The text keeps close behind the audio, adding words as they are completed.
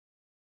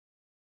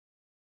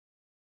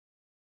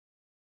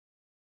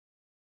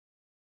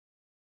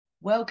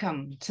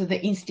Welcome to the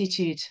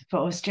Institute for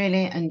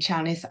Australian and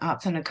Chinese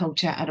Arts and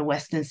Culture at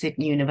Western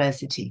Sydney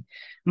University.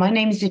 My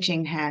name is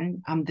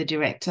Shang. I'm the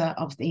director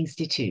of the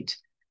Institute.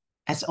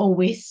 As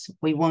always,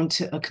 we want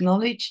to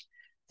acknowledge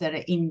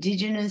that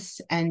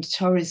Indigenous and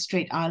Torres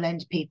Strait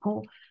Island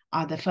people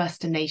are the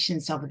First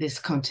Nations of this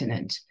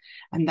continent,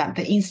 and that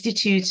the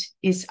Institute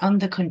is on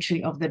the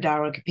country of the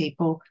Darug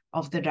people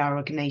of the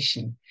Darug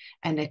Nation,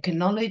 and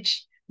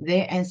acknowledge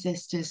their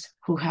ancestors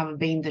who have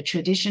been the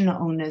traditional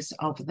owners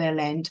of their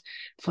land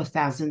for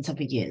thousands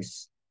of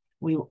years.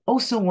 We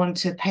also want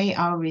to pay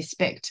our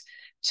respect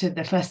to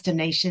the First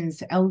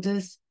Nations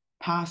elders,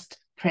 past,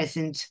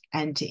 present,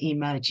 and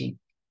emerging.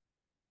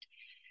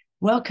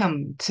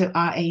 Welcome to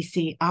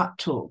IAC Art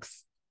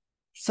Talks.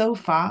 So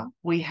far,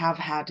 we have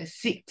had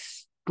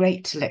 6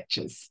 great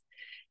lectures.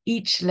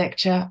 Each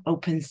lecture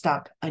opens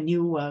up a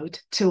new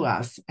world to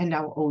us and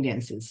our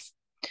audiences.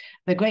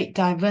 The great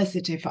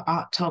diversity of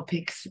art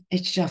topics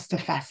is just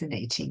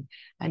fascinating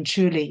and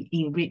truly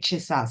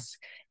enriches us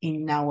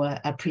in our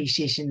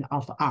appreciation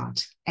of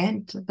art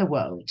and the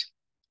world.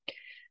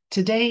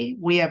 Today,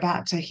 we are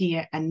about to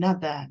hear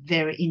another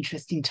very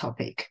interesting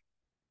topic: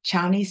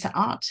 Chinese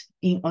art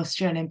in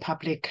Australian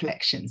public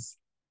collections,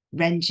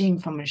 ranging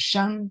from the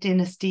Shang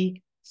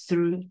dynasty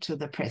through to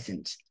the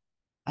present,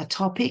 a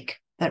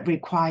topic that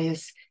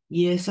requires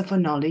years of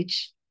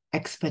knowledge,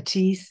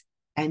 expertise,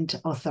 and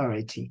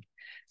authority.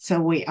 So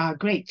we are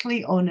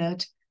greatly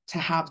honored to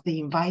have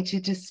the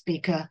invited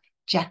speaker,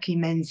 Jackie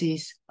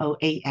Menzies,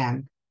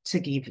 OAM,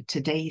 to give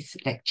today's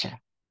lecture.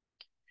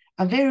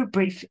 A very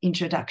brief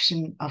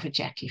introduction of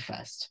Jackie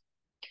first.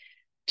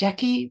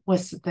 Jackie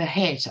was the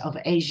head of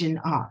Asian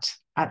art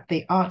at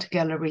the Art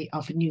Gallery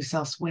of New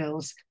South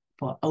Wales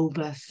for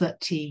over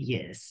 30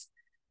 years,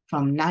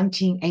 from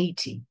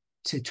 1980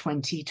 to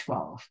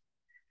 2012.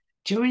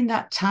 During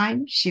that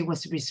time, she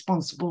was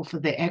responsible for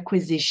the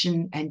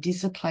acquisition and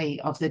display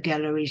of the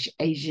gallery's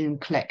Asian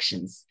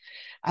collections,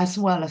 as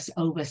well as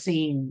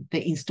overseeing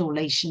the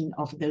installation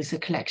of those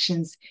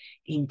collections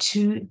in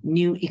 2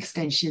 new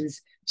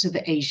extensions to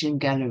the Asian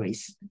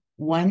galleries,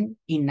 one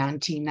in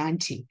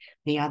 1990,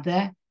 the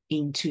other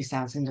in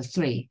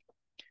 2003.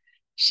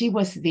 She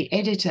was the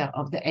editor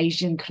of the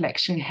Asian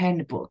Collection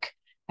Handbook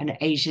and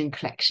Asian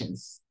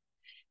Collections.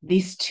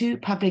 These 2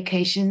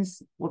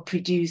 publications were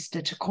produced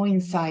to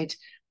coincide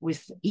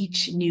with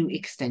each new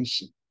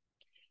extension.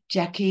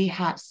 Jackie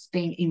has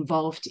been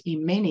involved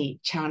in many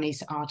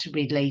Chinese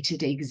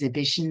art-related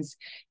exhibitions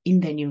in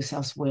the New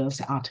South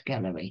Wales Art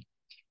Gallery,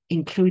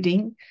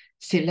 including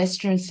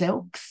Celestial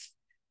Silks,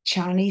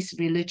 Chinese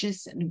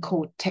Religious and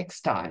Court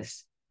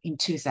Textiles in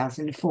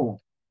 2004,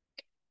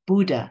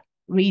 Buddha,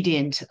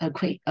 Radiant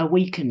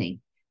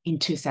Awakening in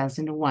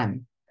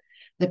 2001,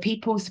 The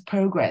People's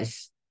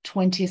Progress,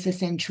 20th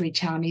Century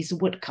Chinese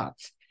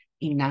Woodcuts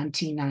in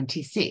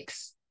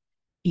 1996,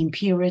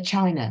 Imperial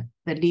China,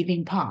 The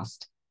Living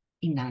Past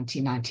in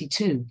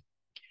 1992,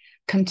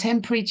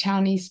 Contemporary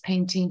Chinese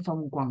Painting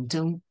from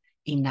Guangdong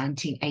in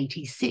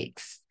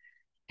 1986,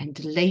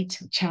 and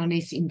Late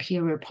Chinese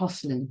Imperial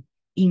Porcelain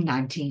in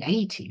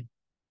 1980.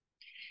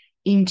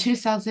 In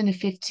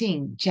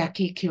 2015,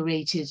 Jackie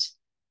curated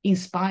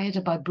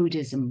Inspired by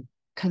Buddhism,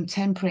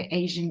 Contemporary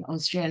Asian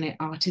Australian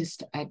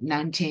Artist at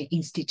Nantian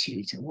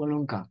Institute,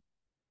 Wollongong.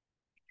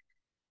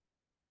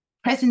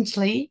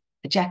 Presently,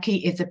 Jackie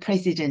is the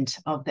president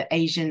of the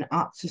Asian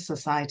Arts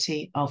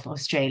Society of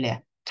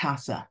Australia,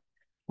 TASA,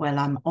 where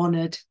I'm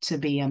honored to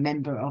be a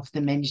member of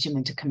the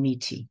management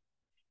committee.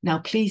 Now,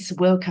 please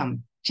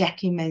welcome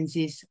Jackie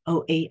Menzies,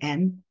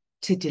 OAM,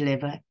 to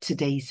deliver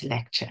today's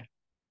lecture.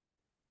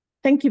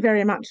 Thank you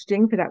very much,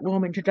 Jing, for that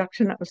warm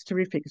introduction. That was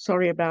terrific.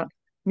 Sorry about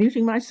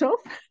muting myself.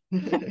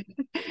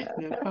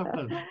 No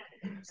problem.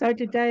 So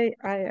today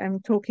I am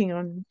talking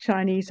on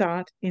Chinese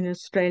art in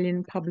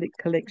Australian public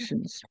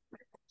collections.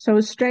 So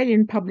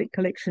Australian public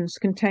collections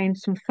contain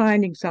some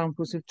fine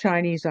examples of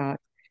Chinese art,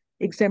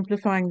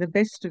 exemplifying the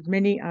best of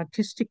many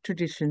artistic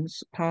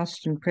traditions,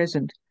 past and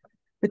present.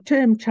 The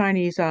term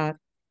Chinese art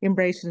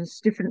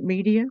embraces different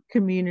media,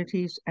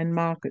 communities, and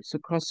markets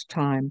across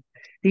time,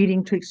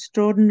 leading to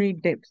extraordinary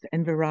depth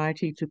and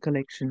variety to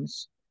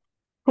collections.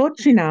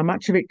 Fortunately now,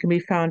 much of it can be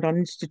found on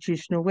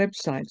institutional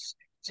websites,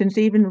 since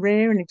even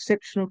rare and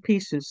exceptional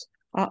pieces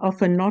are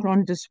often not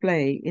on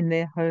display in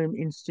their home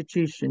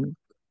institution.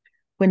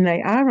 When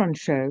they are on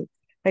show,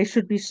 they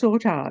should be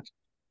sought out,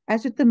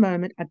 as at the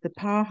moment at the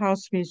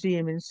Powerhouse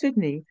Museum in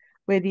Sydney,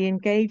 where the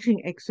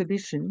engaging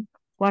exhibition,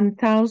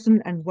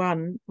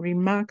 1001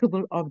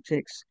 Remarkable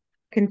Objects,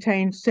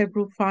 contains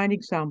several fine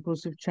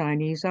examples of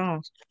Chinese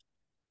art.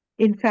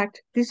 In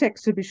fact, this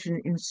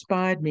exhibition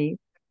inspired me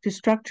to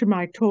structure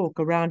my talk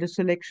around a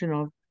selection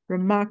of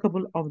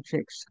remarkable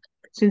objects,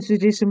 since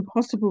it is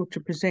impossible to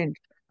present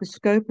the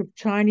scope of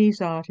Chinese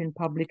art in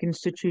public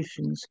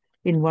institutions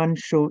in one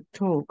short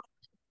talk.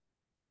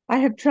 I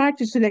have tried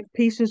to select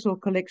pieces or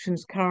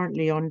collections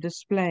currently on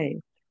display,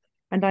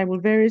 and I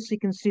will variously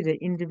consider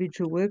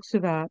individual works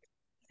of art,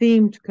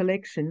 themed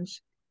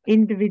collections,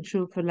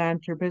 individual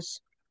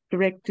philanthropists,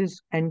 directors,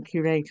 and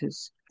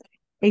curators.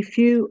 a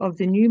few of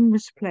the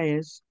numerous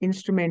players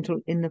instrumental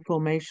in the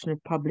formation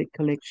of public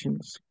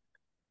collections.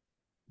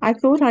 I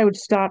thought I would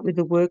start with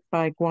the work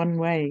by Guan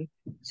Wei,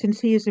 since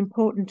he is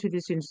important to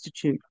this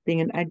institute,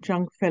 being an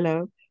adjunct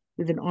fellow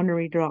with an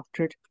honorary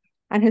doctorate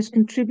and has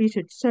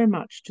contributed so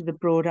much to the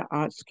broader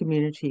arts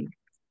community.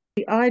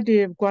 The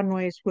idea of Guan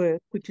Wei's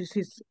work, which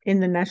is in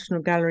the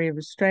National Gallery of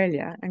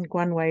Australia, and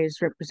Guan Wei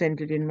is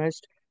represented in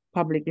most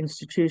public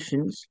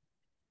institutions,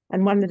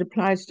 and one that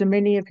applies to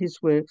many of his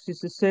works, is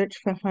the search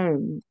for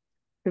home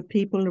for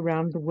people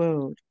around the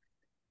world.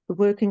 The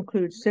work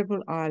includes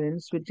several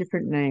islands with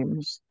different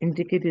names,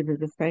 indicative of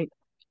the fate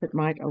that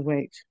might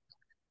await.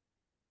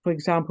 For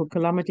example,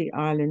 Calamity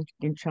Island,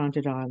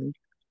 Enchanted Island.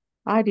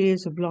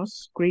 Ideas of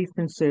loss, grief,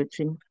 and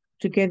searching,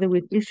 together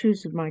with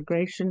issues of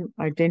migration,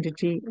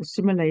 identity,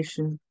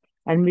 assimilation,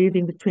 and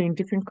moving between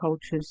different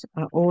cultures,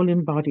 are all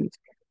embodied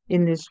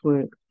in this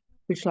work,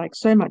 which, like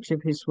so much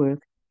of his work,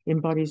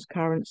 embodies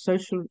current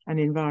social and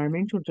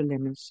environmental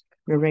dilemmas,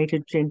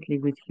 narrated gently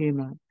with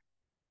humor.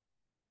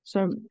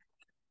 So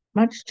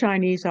much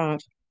Chinese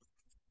art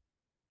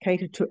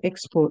catered to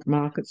export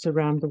markets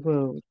around the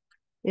world.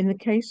 In the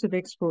case of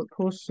export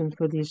porcelain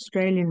for the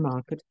Australian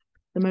market,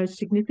 the most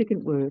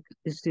significant work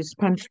is this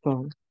punch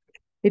bowl.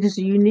 It is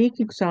a unique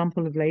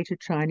example of later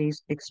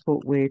Chinese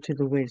export ware to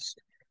the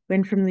West,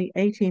 when from the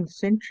 18th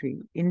century,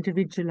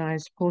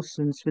 individualized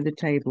porcelains for the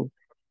table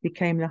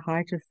became the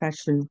height of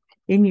fashion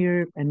in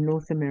Europe and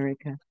North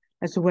America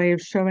as a way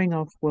of showing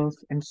off wealth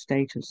and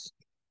status.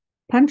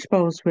 Punch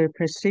bowls were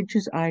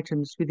prestigious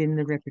items within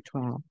the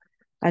repertoire,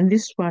 and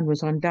this one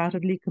was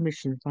undoubtedly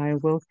commissioned by a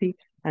wealthy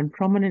and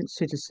prominent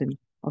citizen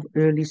of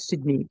early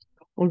Sydney,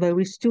 although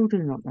we still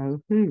do not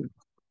know who.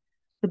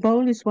 The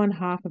bowl is one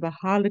half of a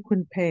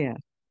harlequin pair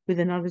with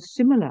another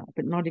similar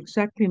but not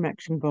exactly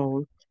matching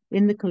bowl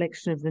in the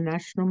collection of the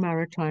National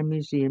Maritime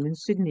Museum in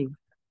Sydney.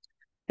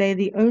 They are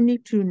the only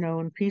two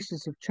known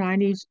pieces of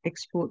Chinese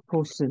export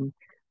porcelain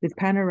with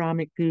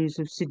panoramic views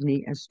of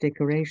Sydney as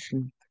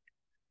decoration.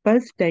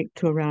 Both date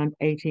to around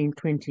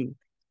 1820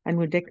 and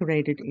were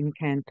decorated in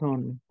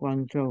Canton,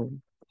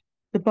 Guangzhou.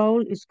 The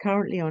bowl is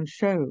currently on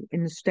show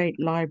in the State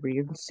Library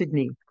of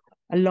Sydney,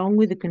 along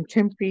with a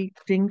contemporary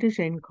Jing de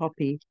Zhen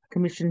copy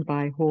commissioned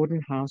by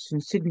Horden House in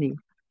Sydney.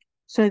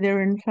 So there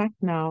are in fact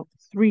now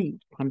 3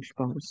 punch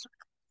bowls.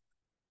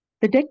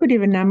 The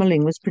decorative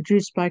enamelling was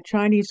produced by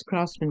Chinese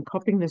craftsmen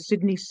copying the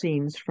Sydney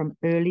scenes from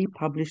early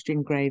published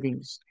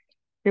engravings.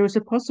 There is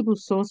a possible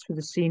source for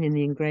the scene in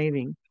the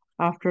engraving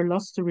after a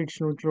lost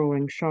original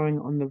drawing showing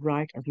on the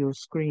right of your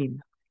screen.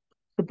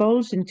 The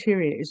bowl's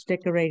interior is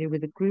decorated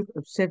with a group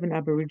of 7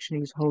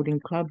 Aborigines holding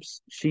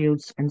clubs,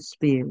 shields, and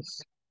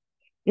spears.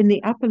 In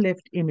the upper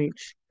left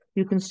image,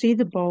 you can see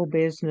the bowl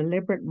bears an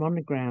elaborate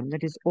monogram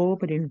that is all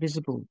but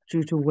invisible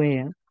due to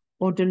wear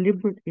or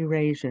deliberate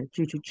erasure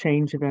due to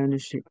change of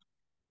ownership.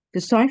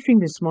 Deciphering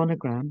this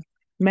monogram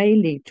may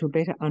lead to a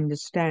better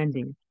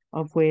understanding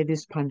of where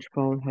this punch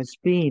bowl has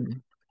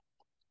been.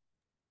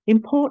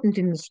 Important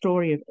in the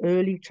story of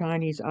early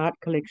Chinese art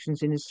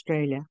collections in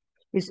Australia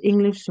is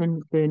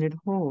Englishman Bernard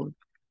Hall,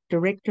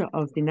 director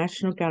of the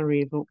National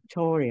Gallery of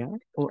Victoria,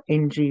 or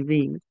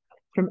NGV,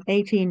 from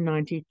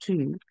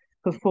 1892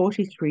 for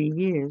 43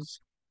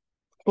 years.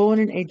 Born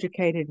and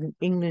educated in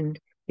England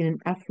in an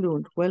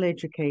affluent,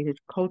 well-educated,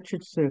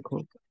 cultured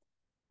circle,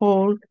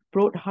 Hall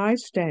brought high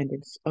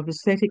standards of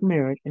aesthetic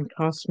merit and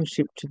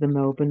craftsmanship to the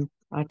Melbourne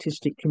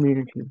artistic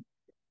community.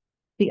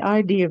 The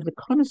idea of the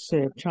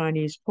connoisseur of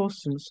Chinese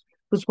porcelains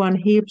was one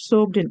he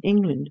absorbed in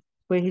England,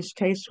 where his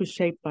taste was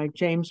shaped by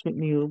James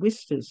McNeill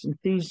Whistler's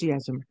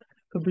enthusiasm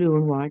for blue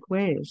and white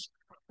wares,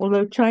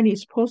 although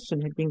Chinese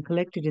porcelain had been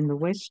collected in the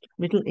West,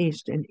 Middle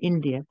East, and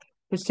India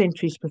for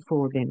centuries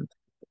before then.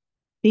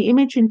 The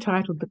image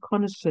entitled The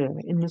Connoisseur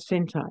in the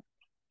centre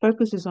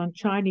focuses on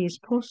Chinese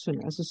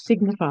porcelain as a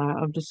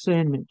signifier of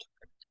discernment.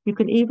 You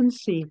can even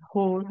see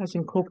Hall has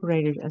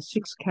incorporated a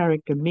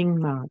 6-character Ming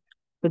mark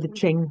for the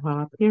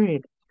Chenghua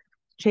period.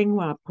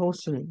 Chenghua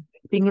porcelain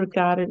being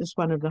regarded as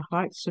one of the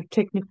heights of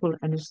technical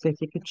and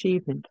aesthetic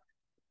achievement.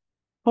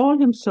 Hall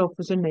himself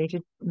was a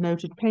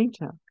noted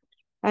painter,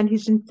 and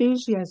his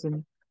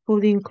enthusiasm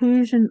for the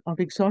inclusion of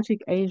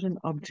exotic Asian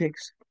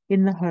objects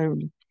in the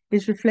home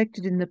is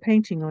reflected in the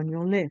painting on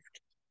your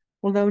left,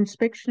 although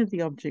inspection of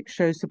the object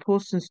shows the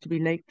porcelains to be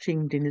late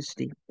Qing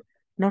dynasty,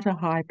 not a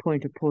high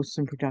point of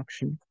porcelain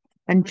production,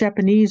 and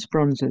Japanese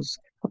bronzes,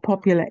 a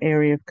popular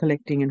area of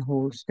collecting in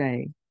Hall's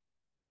day.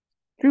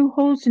 Through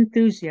Hall's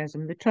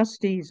enthusiasm, the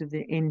trustees of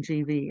the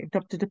NGV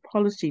adopted a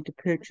policy to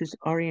purchase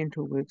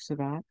Oriental works of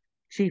art,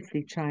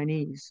 chiefly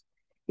Chinese.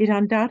 It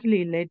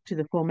undoubtedly led to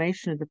the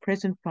formation of the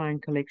present fine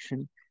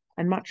collection,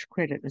 and much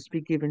credit must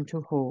be given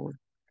to Hall.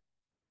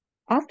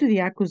 After the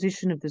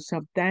acquisition of the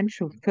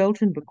substantial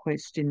Felton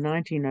bequest in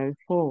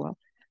 1904,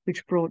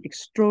 which brought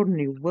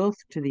extraordinary wealth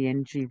to the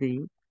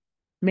NGV,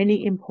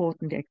 many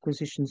important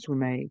acquisitions were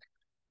made.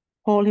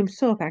 Hall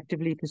himself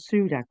actively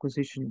pursued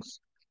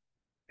acquisitions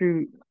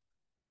through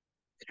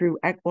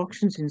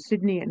auctions in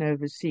Sydney and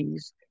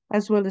overseas,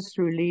 as well as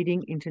through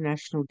leading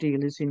international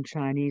dealers in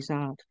Chinese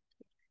art.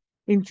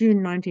 In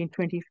June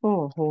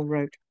 1924, Hall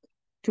wrote,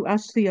 "To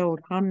us, the old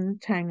Han,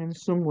 Tang, and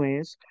Sung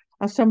wares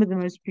are some of the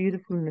most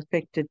beautiful and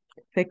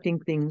affecting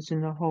things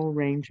in the whole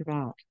range of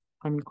art."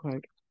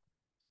 Unquote.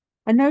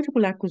 A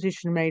notable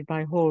acquisition made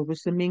by Hall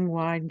was the Ming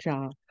wine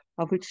jar,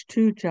 of which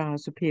 2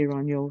 jars appear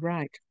on your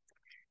right.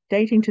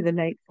 Dating to the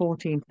late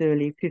 14th,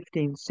 early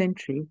 15th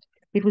century,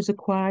 it was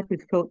acquired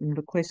with Felton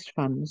bequest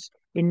funds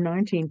in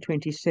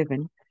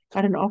 1927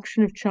 at an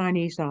auction of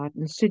Chinese art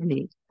in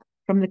Sydney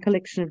from the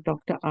collection of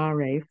Dr.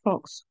 R.A.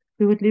 Fox,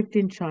 who had lived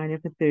in China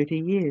for 30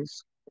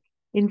 years.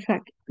 In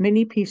fact,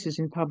 many pieces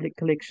in public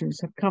collections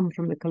have come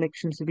from the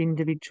collections of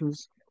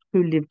individuals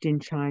who lived in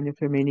China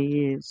for many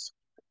years.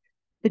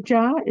 The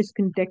jar is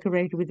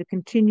decorated with a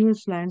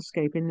continuous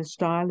landscape in the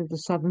style of the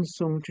Southern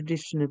Song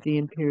tradition of the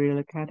Imperial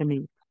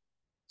Academy.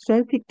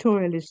 So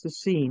pictorial is the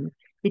scene,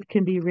 it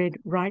can be read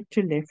right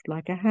to left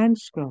like a hand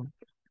scroll,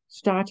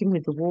 starting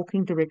with the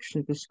walking direction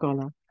of the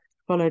scholar,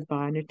 followed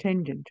by an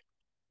attendant.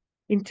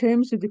 In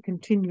terms of the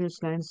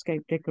continuous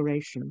landscape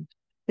decoration,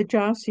 the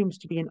jar seems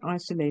to be an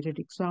isolated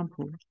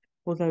example,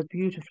 although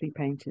beautifully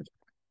painted.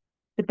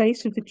 The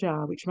base of the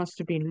jar, which must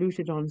have been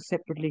luted on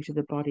separately to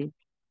the body,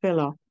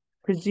 fell off,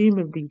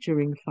 presumably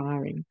during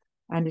firing,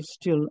 and is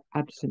still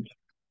absent.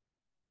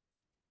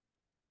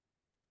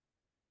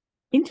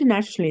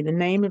 Internationally, the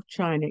name of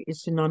China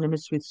is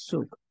synonymous with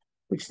silk,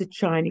 which the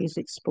Chinese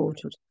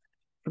exported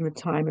from the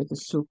time of the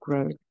Silk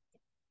Road,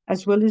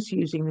 as well as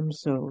using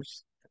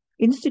themselves.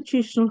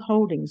 Institutional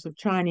holdings of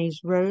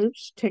Chinese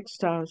robes,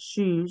 textiles,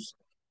 shoes,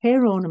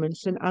 hair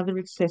ornaments, and other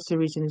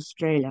accessories in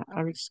Australia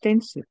are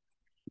extensive,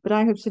 but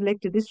I have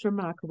selected this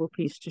remarkable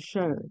piece to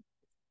show.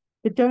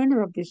 The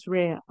donor of this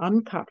rare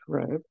uncut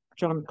robe,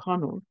 John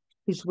Connell,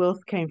 whose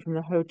wealth came from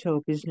the hotel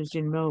business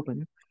in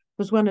Melbourne,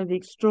 was one of the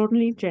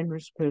extraordinarily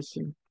generous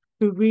person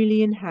who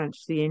really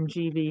enhanced the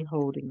NGV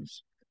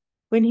holdings.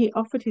 When he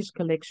offered his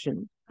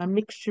collection, a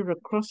mixture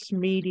across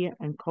media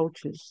and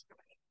cultures,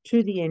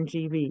 to the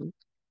NGV,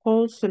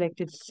 Hall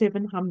selected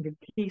 700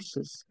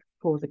 pieces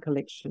for the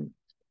collection.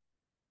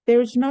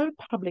 There is no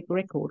public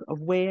record of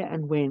where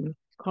and when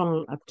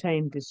Connell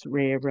obtained this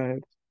rare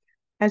robe.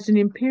 As an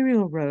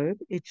imperial robe,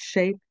 its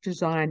shape,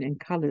 design, and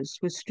colours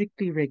were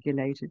strictly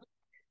regulated.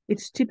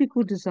 Its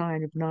typical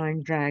design of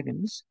 9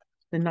 dragons,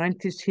 the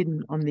 9th is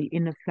hidden on the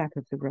inner flap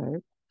of the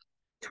robe,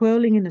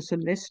 twirling in a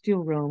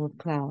celestial realm of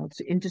clouds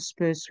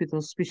interspersed with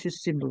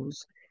auspicious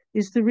symbols,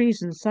 is the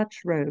reason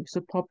such robes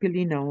are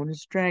popularly known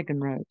as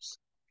dragon robes.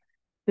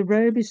 The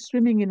robe is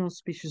swimming in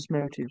auspicious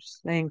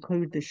motifs. They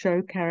include the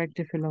show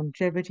character for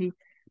longevity,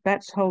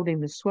 bats holding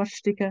the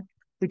swastika,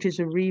 which is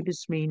a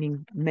rebus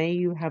meaning, may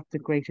you have the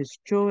greatest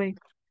joy,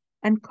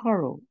 and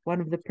coral, one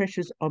of the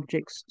precious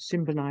objects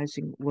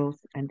symbolizing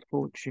wealth and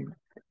fortune.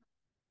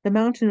 The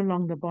mountain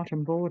along the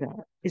bottom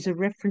border is a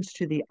reference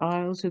to the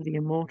Isles of the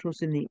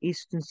Immortals in the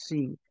Eastern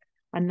Sea,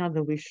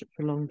 another wish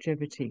for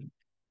longevity.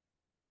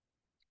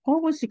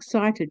 Hall was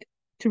excited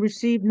to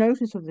receive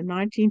notice of the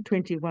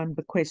 1921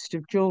 bequest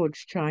of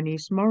George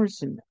Chinese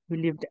Morrison, who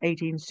lived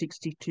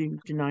 1862 to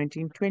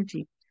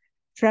 1920,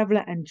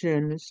 traveller and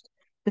journalist,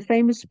 the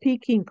famous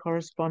Peking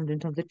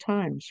correspondent of the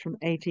Times from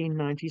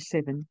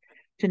 1897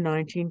 to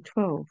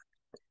 1912.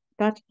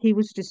 But he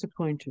was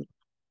disappointed.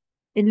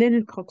 In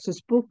Leonard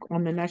Cox's book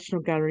on the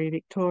National Gallery,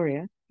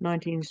 Victoria,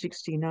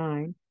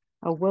 1969,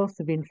 a wealth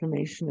of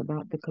information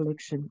about the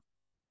collection.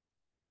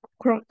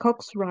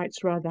 Cox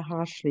writes rather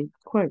harshly,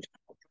 quote,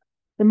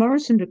 "The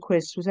Morrison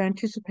bequest was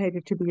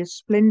anticipated to be a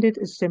splendid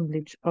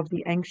assemblage of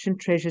the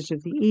ancient treasures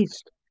of the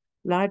East,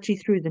 largely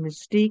through the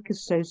mystique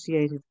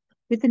associated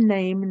with the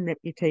name and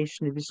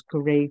reputation of this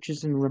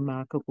courageous and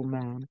remarkable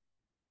man.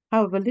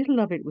 However, little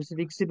of it was of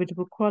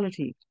exhibitable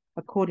quality,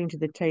 according to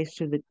the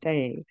taste of the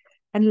day,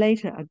 and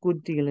later a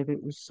good deal of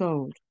it was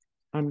sold."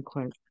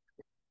 Unquote.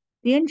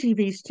 The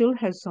NGV still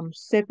has some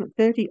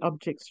 30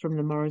 objects from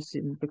the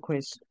Morrison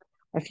bequest,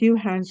 a few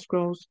hand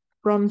scrolls,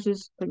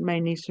 bronzes, but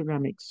mainly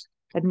ceramics,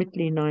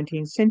 admittedly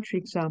 19th century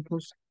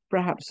examples,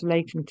 perhaps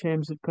late in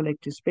terms of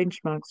collectors'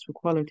 benchmarks for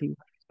quality,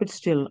 but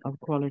still of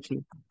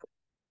quality.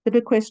 The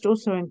bequest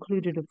also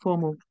included a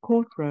formal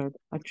court robe,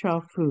 a chao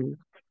fu,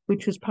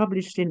 which was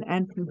published in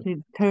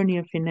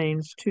Antonia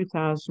Finane's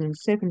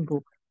 2007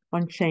 book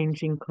on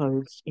changing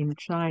clothes in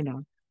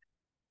China.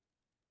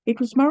 It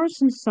was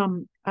Morrison's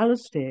son,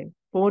 Alistair,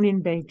 born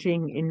in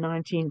Beijing in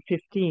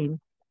 1915,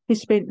 who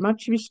spent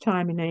much of his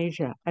time in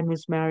Asia and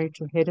was married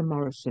to Hedda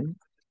Morrison,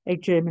 a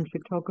German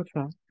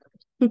photographer,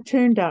 who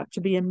turned out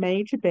to be a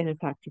major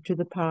benefactor to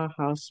the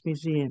Powerhouse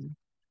Museum.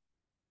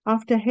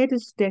 After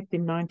Hedda's death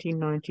in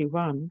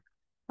 1991,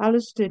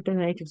 Alistair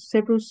donated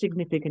several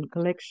significant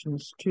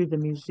collections to the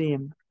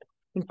museum,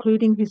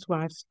 including his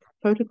wife's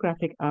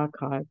photographic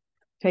archive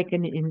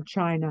taken in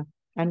China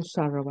and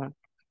Sarawak.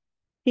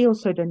 He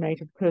also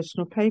donated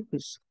personal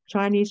papers,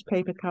 Chinese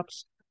paper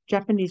cups,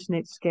 Japanese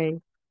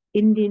netsuke,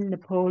 Indian,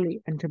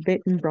 Nepali, and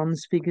Tibetan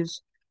bronze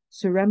figures,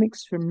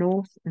 ceramics from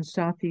North and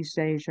Southeast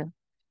Asia,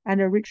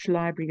 and a rich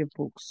library of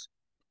books.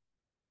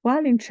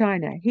 While in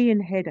China, he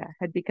and Hedda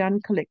had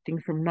begun collecting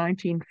from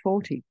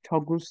 1940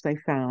 toggles they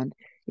found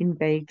in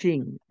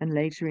Beijing and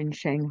later in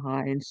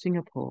Shanghai and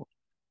Singapore.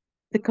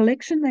 The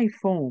collection they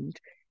formed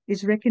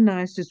is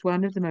recognized as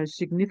one of the most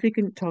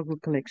significant toggle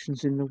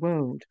collections in the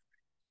world,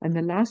 and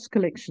the last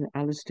collection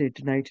Alistair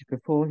donated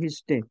before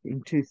his death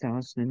in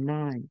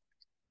 2009.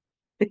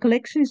 The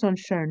collection is on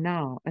show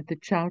now at the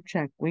Chow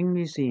Chak Wing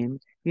Museum,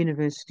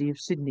 University of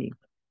Sydney,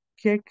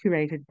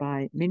 curated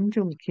by Min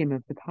Jung Kim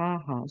of the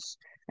Power House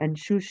and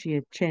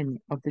Shuxia Chen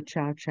of the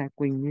Chow Chak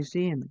Wing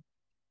Museum.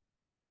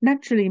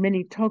 Naturally,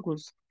 many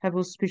toggles have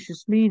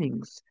auspicious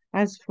meanings,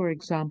 as, for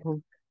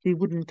example, the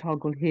wooden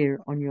toggle here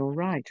on your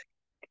right.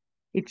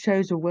 It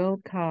shows a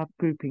well-carved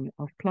grouping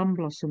of plum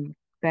blossom,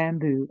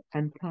 bamboo,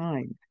 and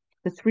pine,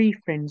 the three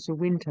friends of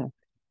winter,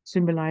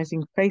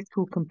 symbolizing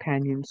faithful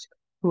companions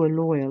who are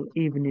loyal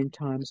even in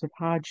times of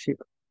hardship.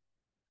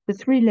 The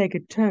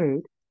three-legged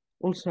toad,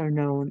 also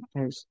known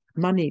as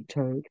money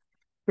toad,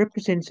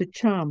 represents a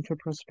charm for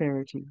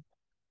prosperity.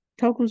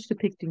 Toggles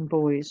depicting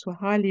boys were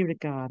highly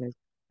regarded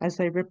as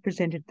they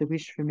represented the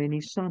wish for many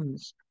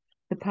sons.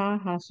 The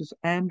powerhouse's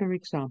amber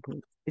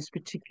example is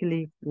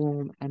particularly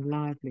warm and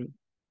lively.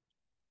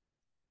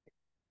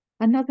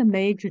 Another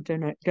major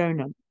donor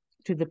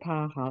to the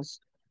powerhouse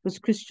was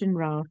Christian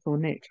Rao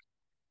Thornett,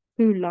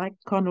 who, like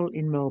Connell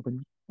in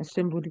Melbourne,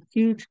 assembled a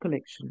huge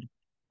collection,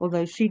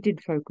 although she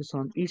did focus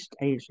on East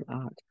Asian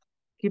art,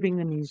 giving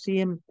the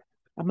museum,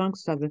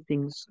 amongst other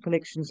things,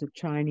 collections of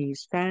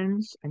Chinese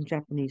fans and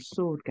Japanese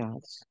sword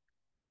guards.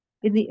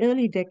 In the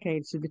early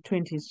decades of the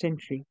 20th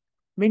century,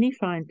 many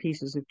fine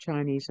pieces of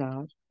Chinese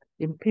art,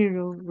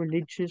 imperial,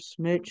 religious,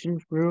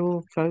 merchant,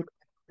 rural, folk,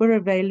 were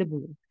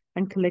available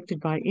and collected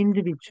by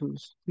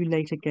individuals who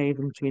later gave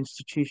them to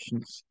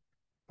institutions.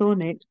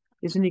 Thornett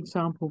is an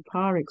example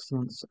par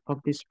excellence of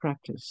this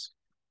practice.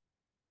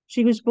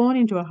 She was born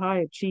into a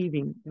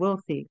high-achieving,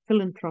 wealthy,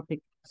 philanthropic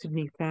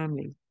Sydney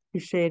family who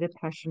shared a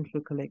passion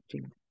for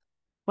collecting.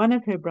 One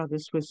of her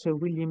brothers was Sir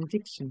William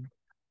Dixon,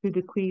 who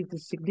bequeathed a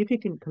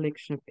significant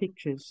collection of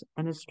pictures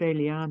and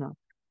Australiana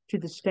to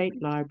the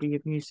State Library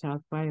of New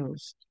South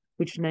Wales,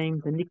 which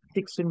named the Nick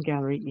Dixon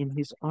Gallery in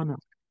his honour.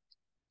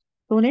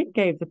 Thornett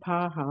gave the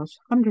powerhouse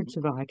hundreds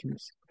of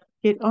items,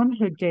 yet on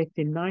her death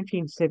in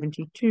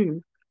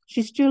 1972,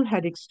 she still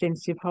had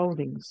extensive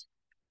holdings.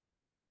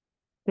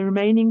 The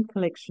remaining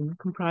collection,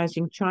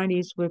 comprising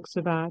Chinese works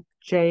of art,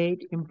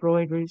 jade,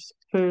 embroideries,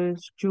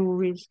 furs,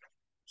 jewellery,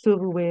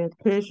 silverware,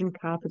 Persian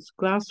carpets,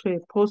 glassware,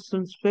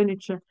 porcelains,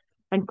 furniture,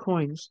 and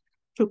coins,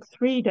 took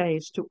 3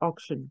 days to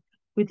auction,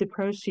 with the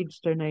proceeds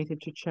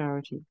donated to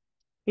charity.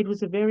 It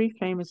was a very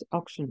famous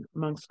auction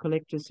amongst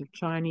collectors of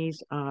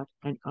Chinese art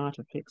and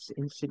artifacts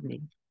in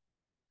Sydney.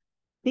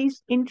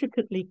 These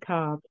intricately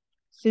carved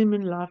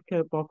Simon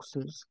lacquer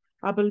boxes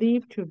are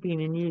believed to have been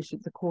in use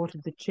at the court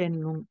of the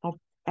Qianlong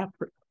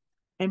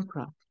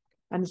Emperor,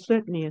 and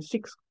certainly a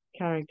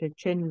 6-character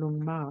Qianlong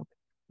mark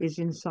is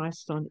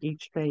incised on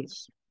each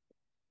base.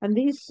 And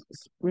these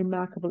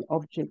remarkable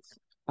objects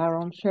are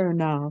on show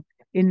now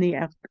in the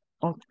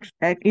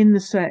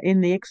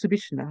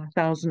exhibition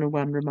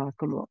 1001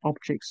 Remarkable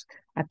Objects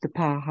at the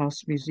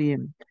Powerhouse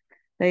Museum.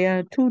 They are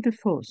a tour de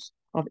force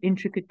of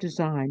intricate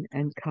design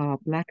and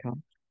carved lacquer.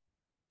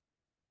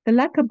 The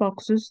lacquer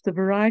boxes, the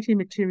variety of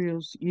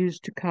materials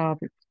used to carve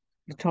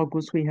the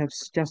toggles we have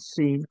just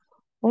seen,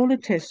 all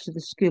attest to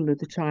the skill of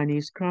the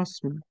Chinese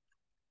craftsmen.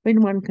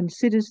 When one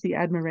considers the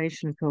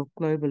admiration felt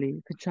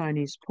globally for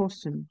Chinese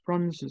porcelain,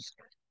 bronzes,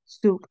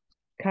 silk,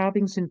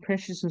 carvings in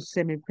precious and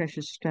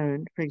semi-precious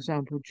stone, for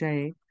example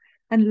jade,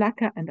 and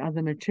lacquer and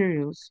other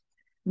materials,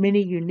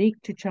 many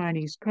unique to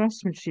Chinese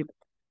craftsmanship,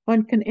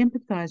 one can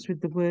empathize with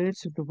the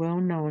words of the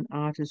well-known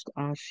artist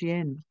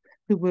Xian,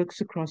 who works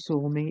across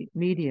all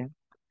media.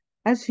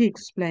 As he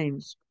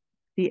explains,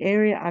 the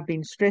idea I've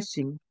been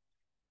stressing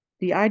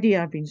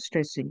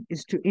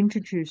is to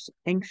introduce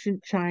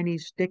ancient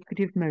Chinese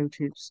decorative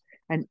motifs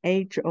and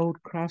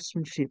age-old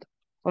craftsmanship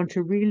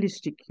onto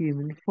realistic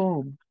human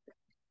form,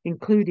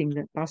 including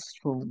the bust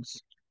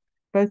forms.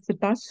 Both the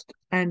bust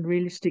and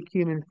realistic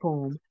human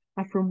form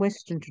are from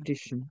Western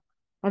tradition.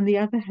 On the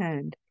other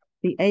hand,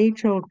 the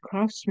age-old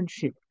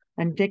craftsmanship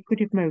and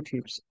decorative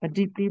motifs are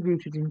deeply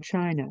rooted in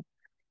China.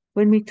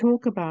 When we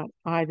talk about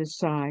either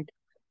side,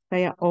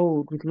 they are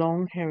old with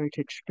long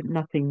heritage, but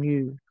nothing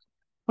new.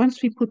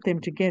 Once we put them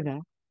together,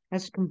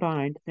 as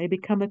combined, they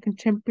become a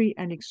contemporary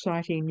and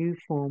exciting new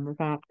form of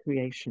art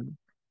creation."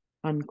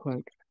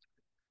 Unquote.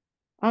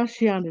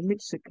 Xian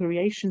admits that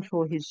creation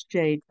for his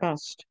jade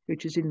bust,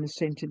 which is in the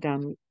centre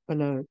down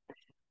below,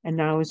 and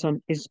now is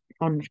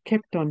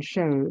kept on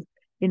show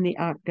in the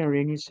Art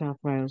Gallery in New South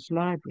Wales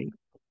Library.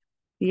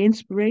 The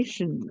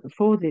inspiration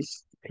for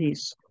this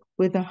piece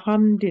were the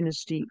Han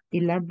Dynasty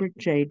elaborate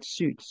jade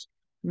suits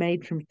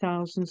made from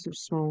thousands of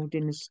small,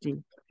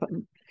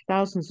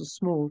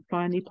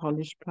 finely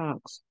polished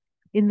plaques,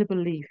 in the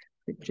belief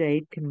that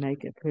jade can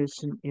make a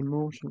person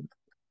immortal.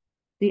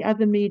 The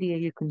other media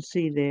you can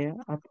see there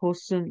are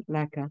porcelain,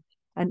 lacquer,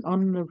 and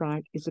on the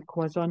right is a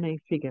cloisonné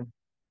figure.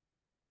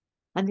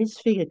 And this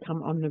figure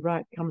on the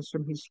right comes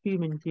from his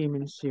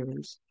Human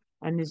series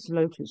and is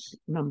Lotus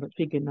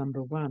figure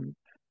number 1.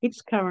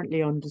 It's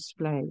currently on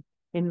display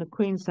in the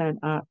Queensland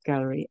Art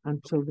Gallery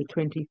until the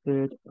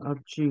 23rd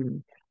of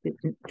June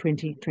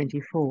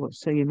 2024,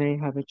 so you may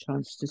have a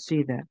chance to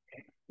see that.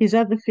 His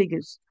other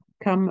figures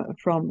come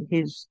from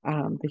his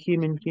the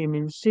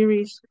Human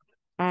series,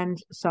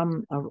 and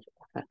some are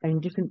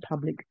in different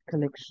public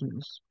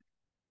collections.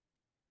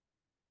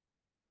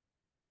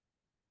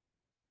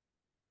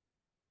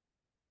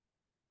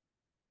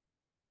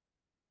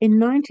 In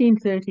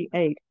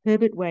 1938,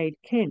 Herbert Wade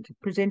Kent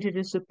presented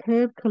a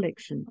superb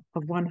collection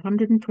of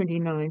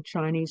 129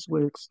 Chinese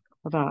works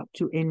of art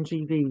to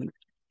NGV,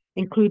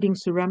 including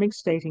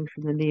ceramics dating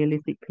from the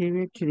Neolithic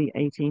period to the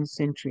 18th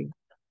century.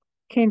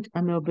 Kent,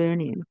 a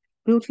Melburnian,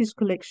 built his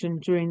collection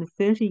during the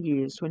 30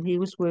 years when he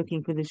was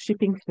working for the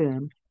shipping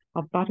firm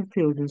of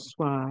Butterfield and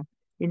Swire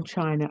in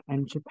China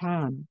and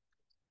Japan.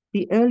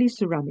 The early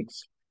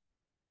ceramics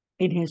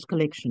in his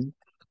collection,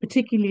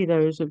 particularly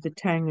those of the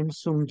Tang and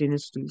Sung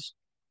dynasties,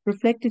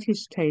 reflected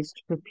his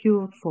taste for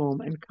pure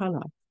form and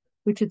colour,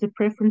 which are the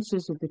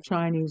preferences of the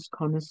Chinese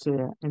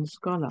connoisseur and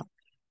scholar,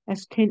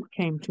 as Kent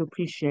came to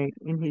appreciate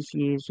in his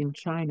years in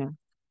China.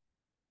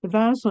 The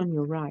vase on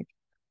your right,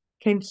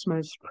 Kent's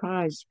most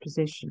prized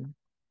possession,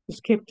 was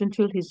kept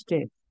until his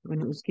death,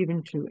 when it was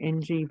given to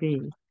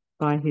NGV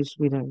by his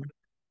widow.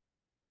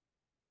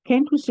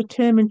 Kent was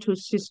determined to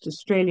assist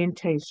Australian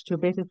taste to a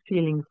better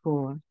feeling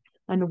for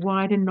and a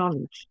wider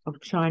knowledge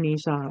of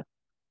Chinese art,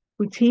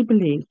 which he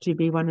believed to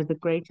be one of the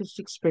greatest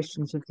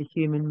expressions of the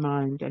human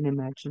mind and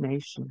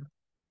imagination.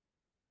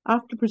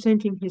 After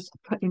presenting his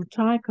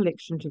entire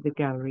collection to the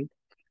gallery,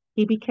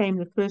 he became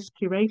the first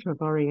curator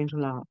of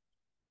Oriental art,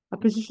 a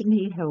position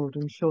he held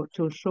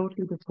till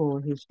shortly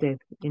before his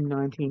death in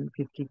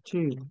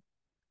 1952.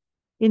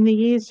 In the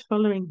years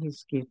following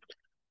his gift,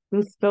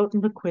 with Felt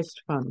and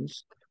Bequest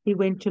funds, he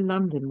went to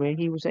London, where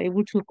he was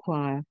able to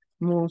acquire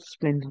more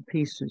splendid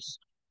pieces.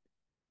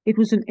 It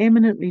was an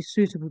eminently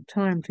suitable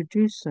time to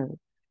do so,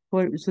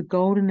 for it was the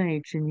golden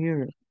age in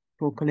Europe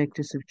for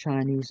collectors of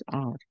Chinese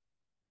art.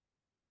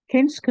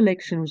 Kent's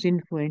collection was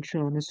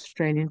influential on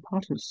Australian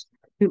potters,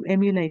 who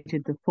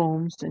emulated the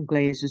forms and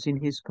glazes in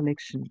his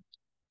collection.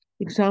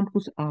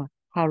 Examples are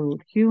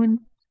Harold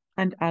Hewen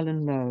and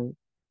Alan Lowe,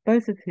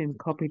 both of whom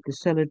copied the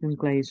Celadon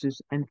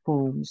glazes and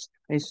forms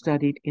they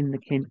studied in the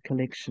Kent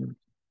collection.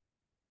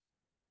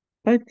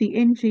 Both the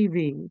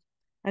NGV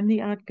and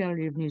the Art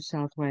Gallery of New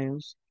South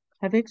Wales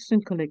have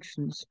excellent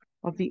collections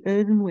of the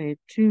earthenware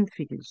tomb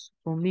figures,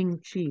 or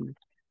Ming Chi,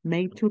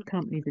 made to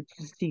accompany the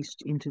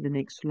deceased into the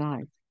next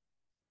life.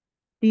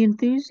 The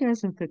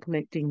enthusiasm for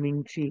collecting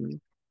Ming Chi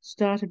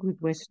started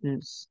with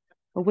Westerners,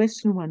 a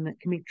Western one that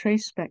can be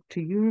traced back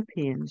to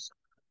Europeans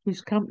whose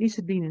companies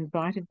had been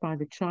invited by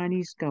the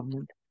Chinese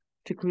government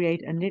to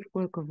create a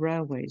network of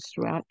railways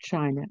throughout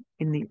China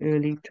in the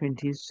early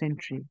 20th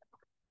century.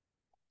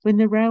 When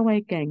the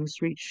railway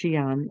gangs reached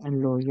Xi'an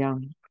and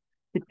Luoyang,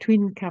 the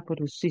twin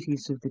capital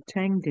cities of the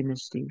Tang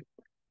dynasty,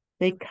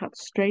 they cut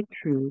straight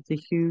through the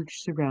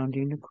huge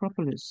surrounding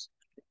necropolis.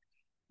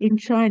 In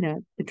China,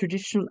 the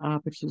traditional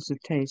arbiters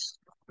of taste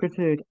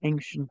preferred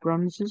ancient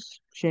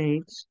bronzes,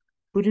 jades,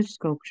 Buddhist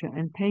sculpture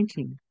and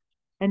painting,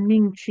 and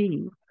Ming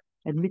Chi,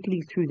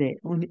 admittedly through their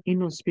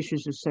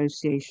inauspicious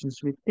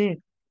associations with death,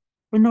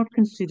 were not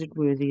considered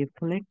worthy of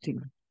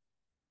collecting.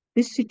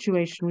 This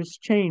situation was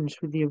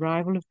changed with the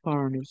arrival of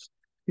foreigners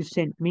who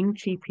sent Ming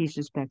Chi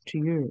pieces back to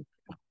Europe,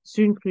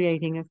 soon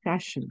creating a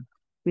fashion,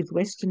 with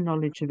Western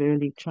knowledge of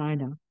early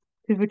China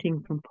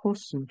pivoting from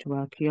porcelain to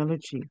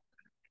archaeology.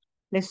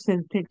 Less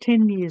than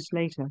 10 years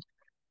later,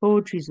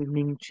 forgeries of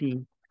Ming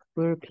Chi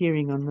were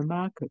appearing on the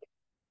market.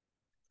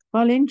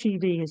 While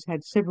NGV has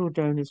had several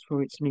donors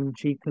for its Ming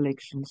Chi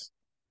collections,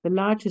 the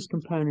largest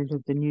component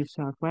of the New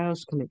South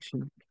Wales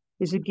collection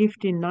is a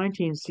gift in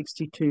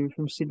 1962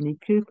 from Sydney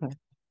Cooper.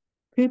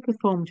 Cooper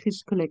formed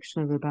his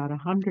collection of about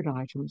 100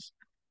 items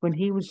when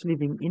he was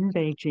living in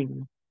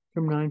Beijing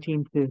from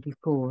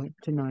 1934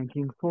 to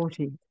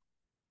 1940.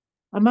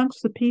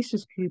 Amongst the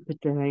pieces Cooper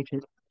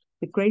donated,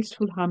 the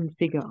graceful Han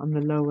figure on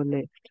the lower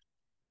left,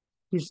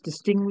 whose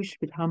distinguished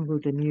but humble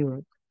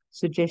demure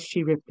suggests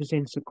she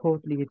represents a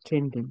courtly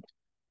attendant,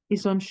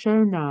 is on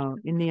show now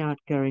in the Art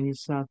Gallery in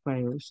South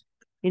Wales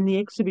in the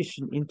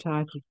exhibition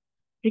entitled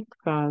Brick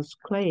Vase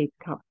Clay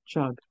Cup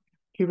Jug,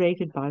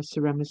 curated by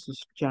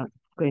ceramicist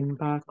Glenn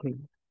Barclay.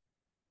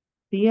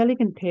 The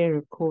elegant pair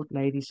of court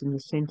ladies in the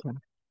centre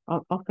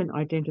are often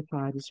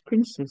identified as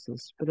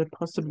princesses, but are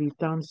possibly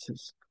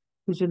dancers,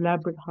 whose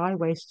elaborate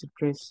high-waisted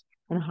dress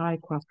and high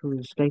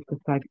coiffures date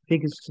the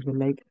figures to the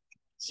late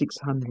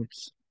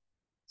 600s.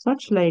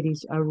 Such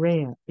ladies are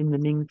rare in the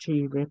Ming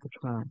Chi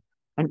repertoire,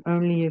 and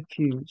only a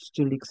few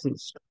still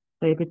exist.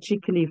 They are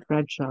particularly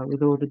fragile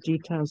with all the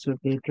details of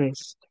their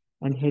dress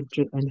and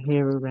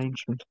hair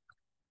arrangement.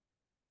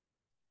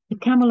 The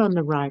camel on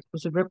the right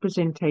was a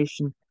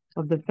representation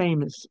of the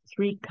famous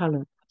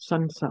three-colour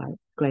sunside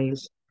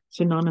glaze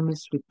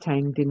synonymous with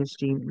Tang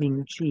dynasty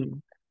Ming Chi.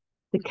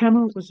 The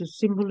camel was a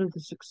symbol of the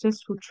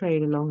successful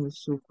trade along the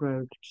Silk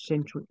Road to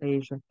Central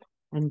Asia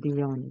and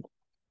beyond.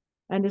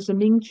 And as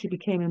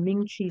became a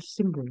Ming Chi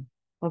symbol,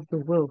 of the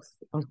wealth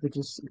of the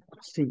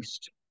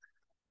deceased.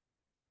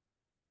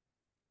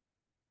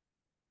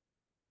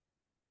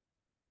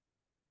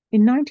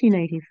 In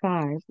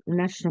 1985, the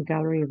National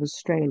Gallery of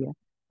Australia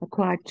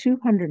acquired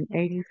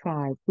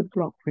 285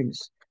 woodblock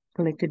prints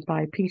collected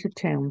by Peter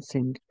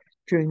Townsend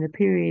during the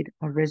period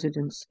of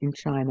residence in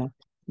China,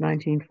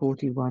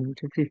 1941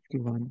 to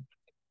 51.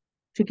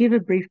 To give a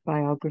brief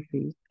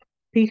biography,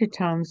 Peter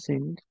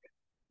Townsend,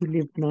 who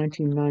lived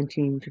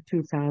 1919 to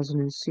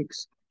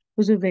 2006,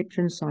 was a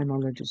veteran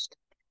sinologist,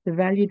 the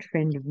valued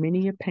friend of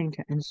many a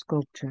painter and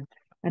sculptor,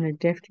 and a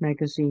deft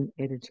magazine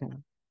editor,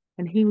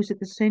 and he was at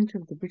the centre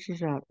of the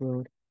British art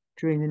world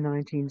during the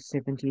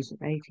 1970s and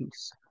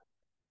 80s.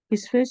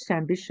 His first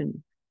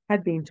ambition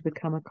had been to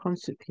become a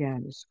concert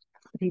pianist,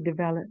 but he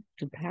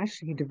developed a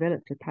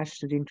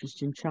passionate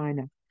interest in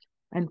China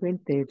and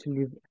went there to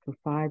live for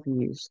 5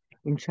 years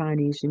in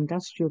Chinese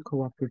industrial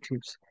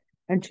cooperatives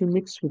and to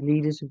mix with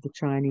leaders of the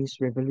Chinese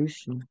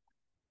Revolution.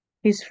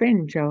 His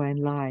friend Joanne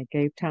Lai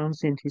gave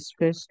Townsend his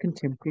first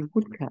contemporary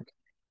woodcut,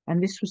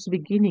 and this was the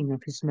beginning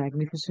of his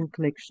magnificent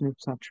collection of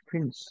such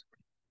prints.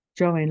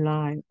 Joanne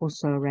Lai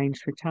also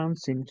arranged for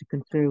Townsend to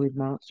confer with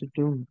Mao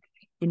Zedong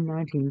in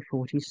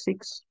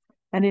 1946,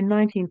 and in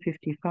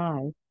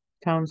 1955,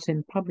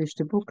 Townsend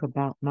published a book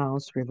about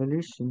Mao's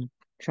revolution,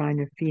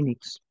 China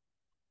Phoenix.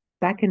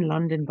 Back in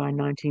London by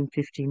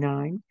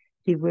 1959,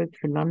 he worked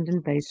for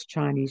London-based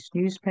Chinese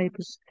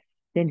newspapers.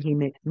 Then he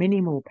met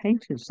many more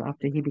painters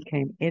after he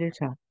became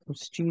editor of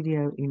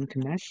Studio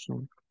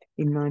International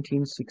in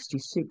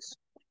 1966,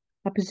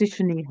 a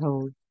position he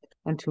held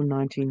until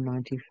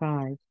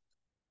 1995.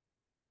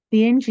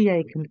 The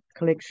NGA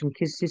collection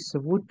consists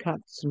of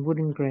woodcuts and wood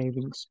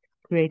engravings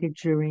created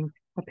during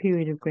a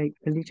period of great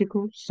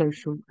political,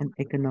 social, and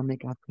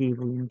economic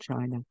upheaval in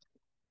China.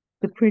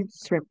 The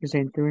prints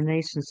represent the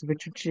renaissance of a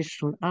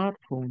traditional art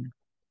form,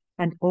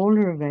 and all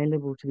are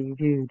available to be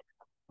viewed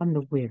on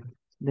the web,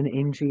 the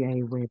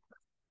NGA web.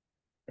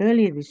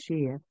 Earlier this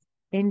year,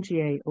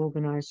 NGA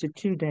organised a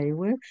 2-day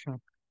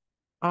workshop,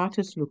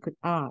 Artists Look at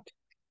Art,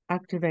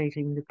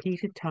 activating the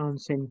Peter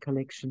Townsend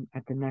collection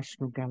at the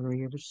National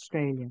Gallery of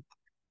Australia,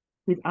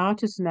 with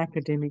artists and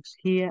academics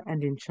here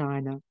and in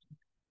China.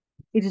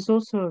 It is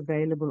also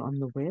available on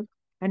the web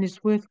and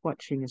is worth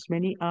watching as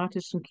many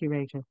artists and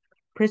curators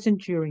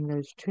present during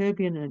those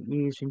turbulent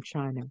years in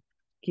China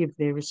give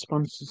their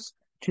responses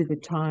to the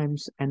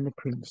times and the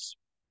prints.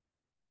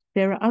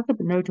 There are other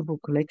notable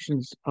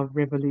collections of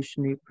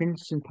revolutionary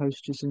prints and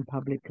posters in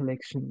public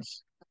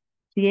collections.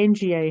 The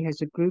NGA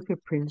has a group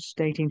of prints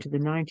dating to the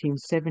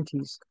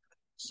 1970s,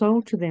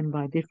 sold to them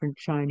by different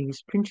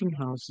Chinese printing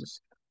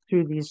houses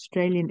through the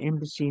Australian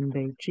Embassy in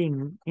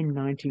Beijing in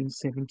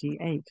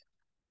 1978.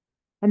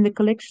 And the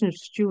collection of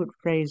Stuart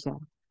Fraser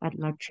at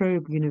La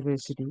Trobe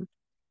University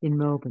in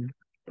Melbourne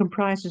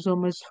comprises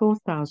almost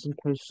 4,000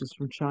 posters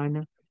from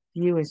China,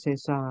 the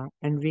USSR,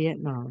 and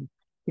Vietnam,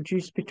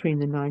 produced between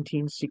the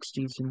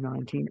 1960s and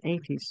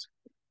 1980s.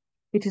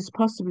 It is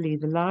possibly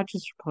the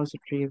largest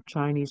repository of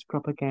Chinese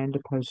propaganda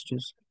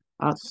posters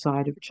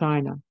outside of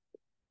China,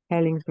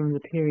 hailing from the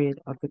period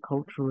of the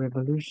Cultural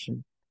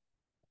Revolution.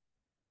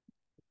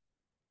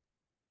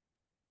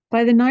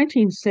 By the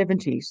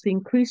 1970s, the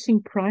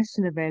increasing price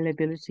and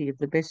availability of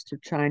the best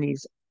of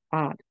Chinese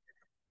art,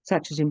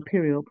 such as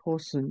imperial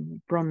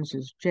porcelain,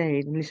 bronzes,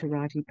 jade, and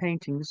literati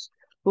paintings,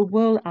 were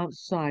well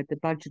outside the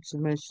budgets of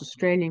most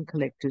Australian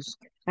collectors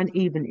and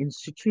even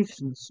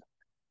institutions.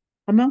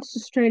 Amongst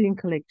Australian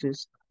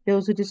collectors, there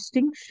was a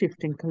distinct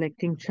shift in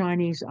collecting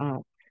Chinese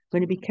art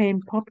when it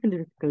became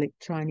popular to collect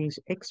Chinese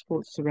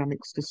export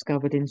ceramics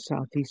discovered in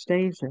Southeast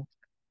Asia.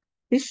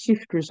 This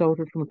shift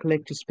resulted from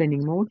collectors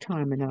spending more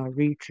time in our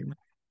region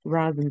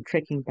rather than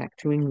trekking back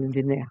to England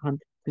in their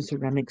hunt for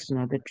ceramics and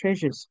other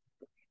treasures.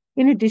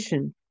 In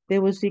addition,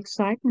 there was the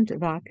excitement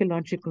of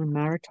archaeological and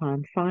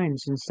maritime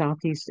finds in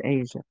Southeast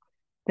Asia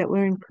that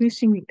were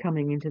increasingly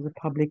coming into the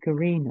public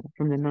arena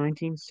from the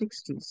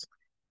 1960s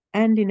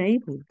and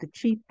enabled the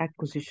cheap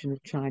acquisition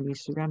of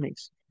Chinese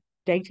ceramics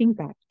dating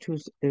back to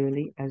as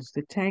early as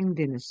the Tang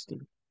dynasty.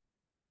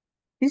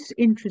 This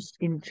interest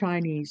in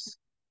Chinese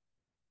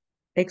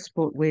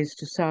export wares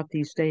to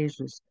Southeast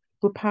Asia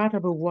were part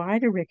of a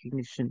wider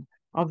recognition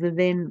of the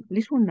then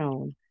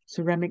little-known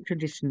ceramic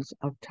traditions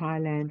of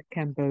Thailand,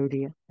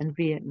 Cambodia, and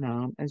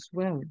Vietnam as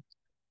well.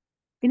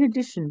 In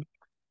addition,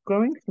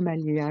 growing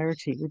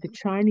familiarity with the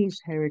Chinese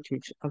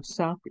heritage of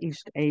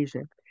Southeast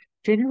Asia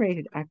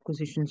generated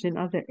acquisitions in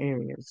other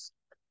areas.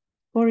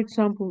 For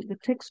example, the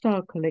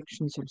textile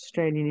collections of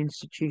Australian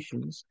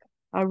institutions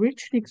are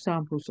rich in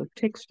examples of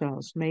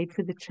textiles made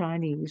for the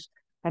Chinese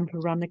and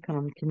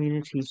Peranakan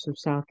communities of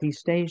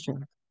Southeast Asia.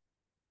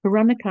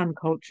 Peranakan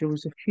culture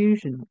was a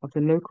fusion of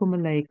the local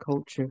Malay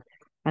culture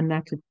and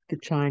that of the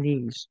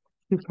Chinese,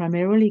 who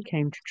primarily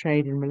came to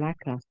trade in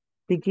Malacca,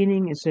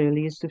 beginning as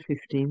early as the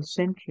 15th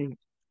century.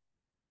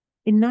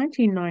 In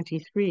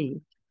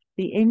 1993,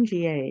 the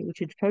NGA, which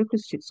had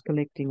focused its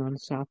collecting on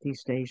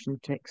Southeast Asian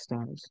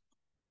textiles,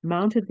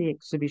 mounted the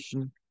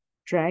exhibition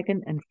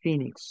Dragon and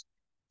Phoenix,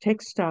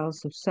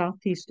 Textiles of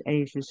Southeast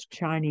Asia's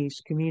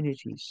Chinese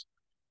Communities,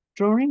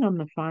 drawing on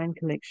the fine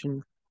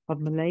collection of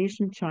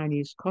Malaysian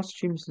Chinese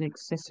costumes and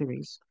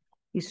accessories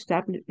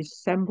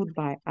assembled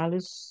by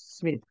Alice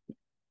Smith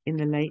in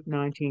the late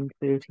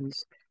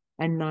 1930s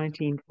and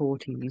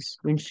 1940s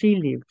when she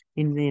lived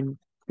in then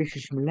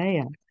British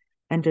Malaya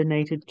and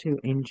donated to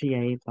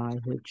NGA by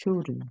her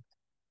children.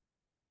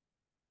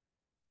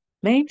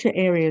 Major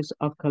areas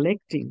of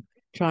collecting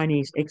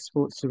Chinese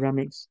export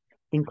ceramics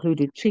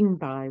included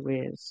Qingbai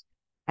wares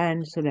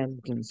and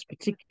ceramics,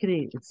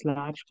 particularly its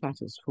large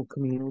platters for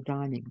communal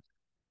dining.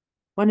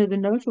 One of the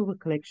notable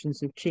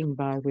collections of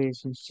Qingbai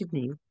wares in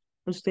Sydney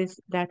was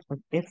that of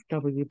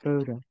F.W.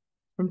 Boda,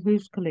 from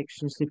whose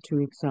collections the two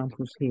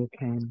examples here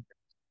came.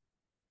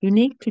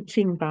 Unique to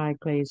Qingbai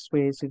glazed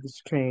wares of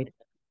this trade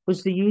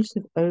was the use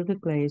of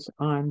overglazed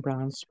iron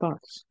brown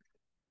spots.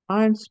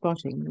 Iron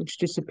spotting, which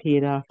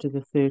disappeared after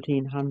the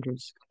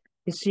 1300s,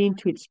 is seen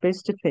to its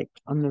best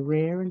effect on the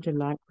rare and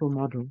delightful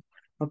model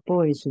of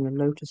boys in the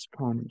lotus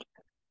pond,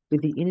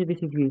 with the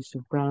innovative use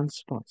of brown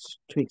spots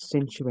to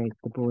accentuate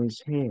the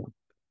boy's hair.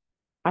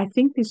 I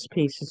think this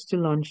piece is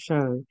still on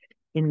show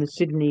in the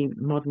Sydney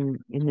Modern,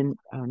 in the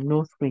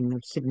north wing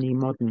of Sydney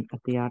Modern at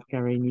the Art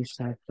Gallery, New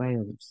South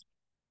Wales.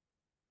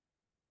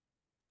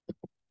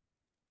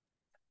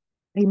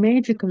 A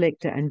major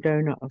collector and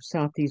donor of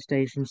Southeast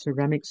Asian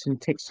ceramics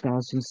and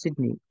textiles in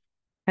Sydney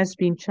has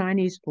been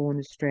Chinese-born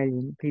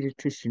Australian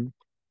paediatrician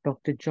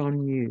Dr.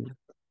 John Yu,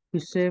 who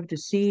served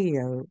as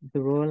CEO of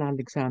the Royal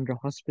Alexandra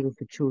Hospital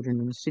for Children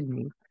in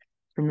Sydney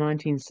from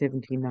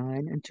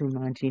 1979 until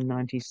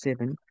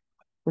 1997,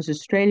 was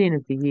Australian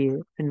of the Year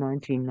for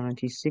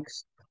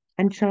 1996,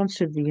 and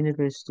Chancellor of the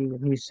University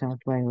of New South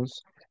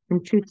Wales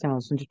from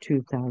 2000 to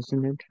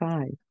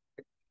 2005.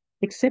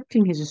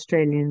 Accepting his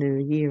Australian of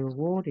the Year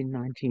award in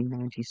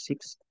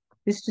 1996,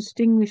 this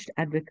distinguished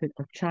advocate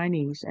of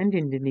Chinese and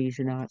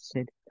Indonesian art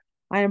said,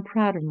 "I am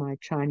proud of my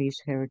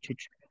Chinese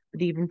heritage,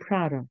 but even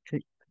prouder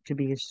to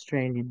be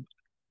Australian."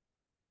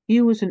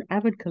 Yu was an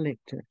avid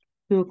collector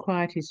who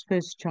acquired his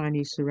first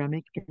Chinese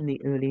ceramic in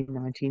the early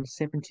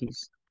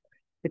 1970s.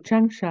 The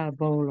Changsha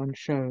bowl on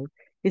show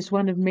is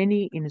one of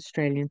many in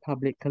Australian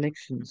public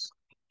collections,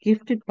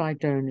 gifted by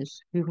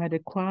donors who had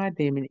acquired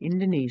them in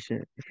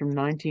Indonesia from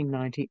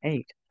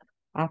 1998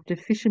 after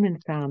fishermen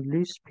found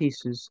loose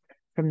pieces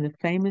from the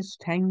famous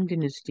Tang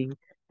dynasty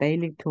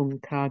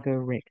Belitung cargo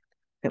wreck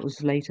that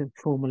was later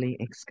formally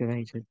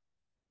excavated.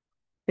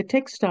 The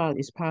textile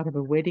is part of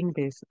a wedding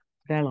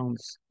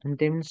valance and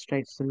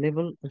demonstrates the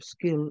level of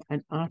skill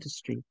and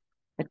artistry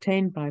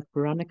attained by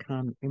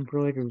Peranakan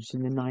embroiderers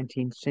in the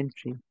 19th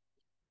century.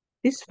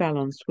 This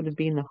valance would have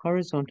been the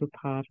horizontal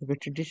part of a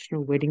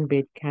traditional wedding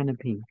bed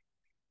canopy.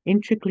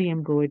 Intricately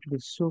embroidered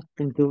with silk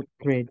and gilt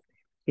thread,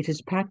 it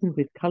is patterned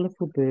with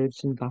colourful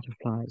birds and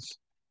butterflies,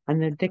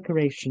 and the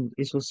decoration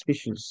is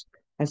auspicious,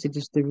 as it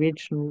is the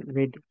original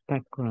red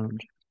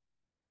background.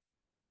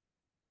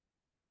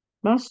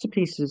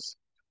 Masterpieces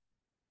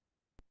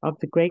of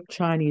the great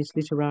Chinese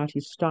literati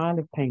style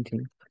of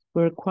painting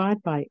were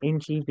acquired by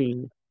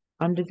NGV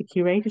under the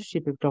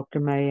curatorship of Dr.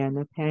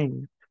 Mariana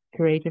Pang,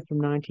 curator from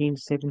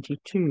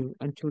 1972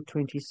 until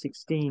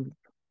 2016.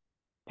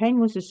 Pang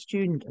was a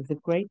student of the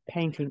great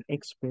painting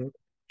expert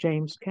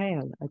James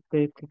Cale at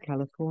Berkeley,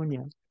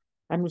 California,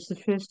 and was the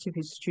first of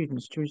his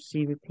students to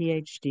receive a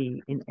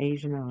PhD in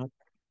Asian art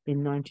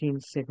in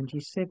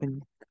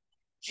 1977.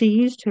 She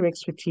used her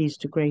expertise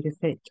to great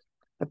effect,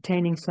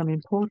 obtaining some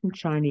important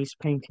Chinese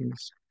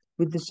paintings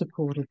with the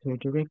support of her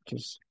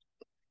directors.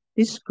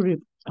 This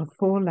group of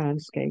 4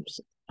 landscapes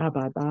are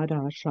by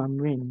Bada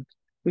Shang,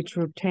 which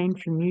were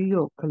obtained from New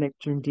York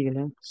collector and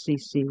dealer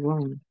C.C.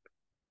 Wong.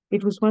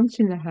 It was once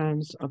in the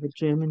hands of a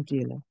German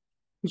dealer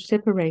who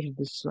separated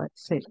the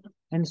set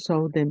and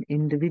sold them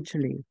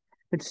individually,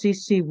 but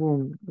C.C.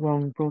 Wong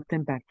brought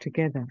them back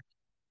together.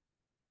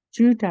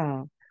 Zhu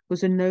Da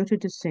was a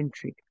noted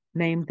eccentric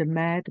named the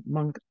Mad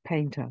Monk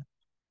Painter,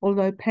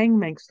 although Pang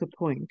makes the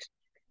point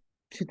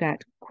to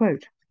that,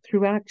 quote,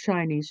 "Throughout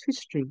Chinese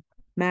history,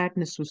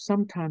 madness was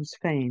sometimes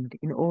feigned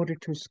in order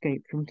to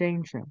escape from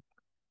danger,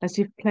 as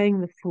if playing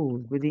the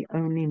fool were the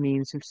only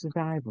means of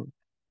survival,"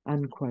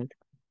 unquote.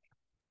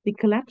 The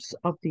collapse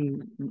of the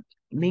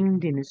Ming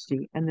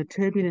dynasty and the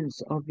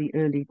turbulence of the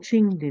early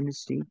Qing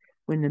dynasty,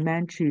 when the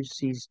Manchus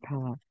seized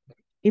power,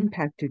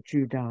 impacted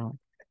Zhu Da,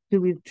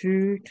 who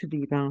withdrew to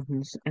the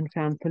mountains and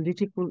found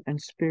political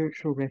and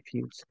spiritual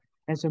refuge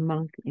as a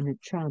monk in a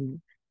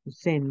Chan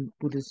Zen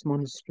Buddhist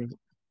monastery.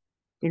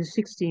 In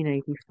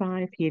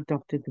 1685, he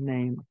adopted the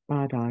name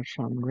Bada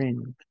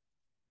Shang.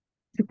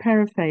 To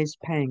paraphrase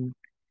Pang,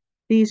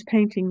 these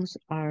paintings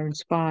are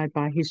inspired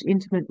by his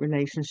intimate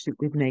relationship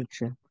with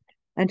nature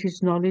and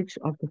his knowledge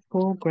of the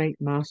 4 great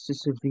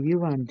masters of the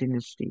Yuan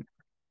dynasty,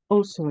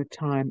 also a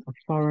time of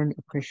foreign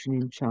oppression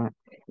in China.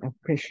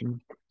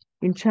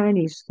 In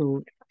Chinese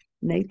thought,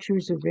 nature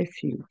is a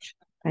refuge,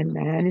 and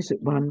man is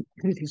at one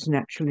with his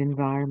natural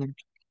environment.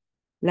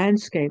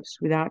 Landscapes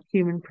without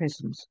human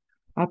presence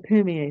are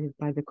permeated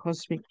by the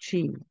cosmic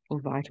qi, or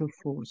vital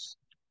force.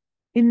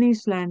 In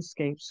these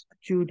landscapes,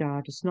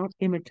 Juda does not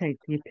imitate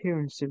the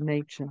appearance of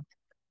nature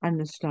and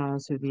the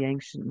styles of the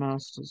ancient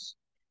masters.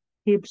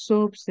 He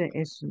absorbs their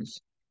essence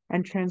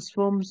and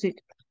transforms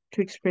it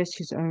to express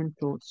his own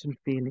thoughts and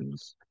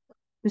feelings.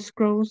 The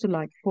scrolls are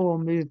like four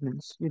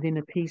movements within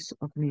a piece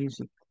of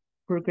music,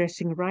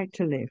 progressing right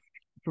to left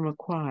from a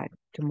quiet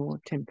to more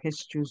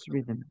tempestuous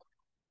rhythm.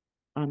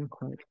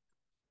 Unquote.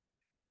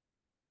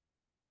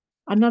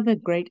 Another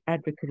great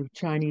advocate of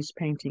Chinese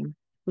painting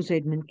was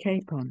Edmund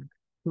Capon,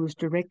 who was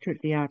director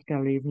at the Art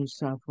Gallery of New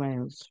South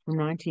Wales from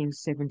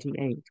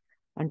 1978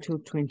 until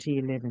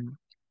 2011.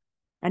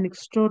 An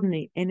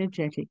extraordinarily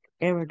energetic,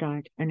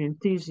 erudite, and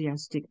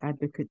enthusiastic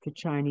advocate for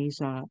Chinese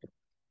art,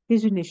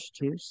 his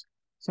initiatives,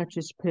 such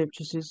as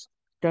purchases,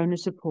 donor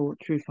support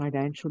through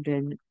financial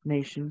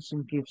donations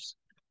and gifts,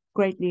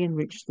 greatly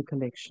enriched the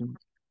collection.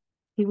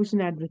 He was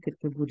an advocate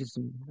for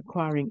Buddhism,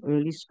 acquiring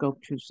early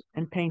sculptures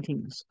and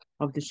paintings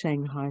of the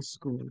Shanghai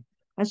school,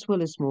 as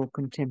well as more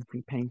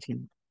contemporary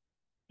painting.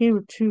 Here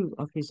are two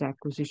of his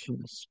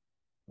acquisitions.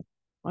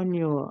 On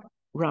your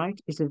right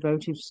is a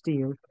votive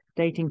stele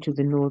dating to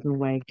the Northern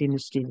Wei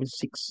dynasty of the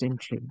 6th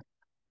century.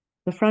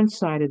 The front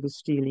side of the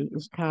stele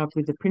is carved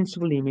with the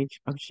principal image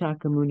of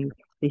Shakyamuni,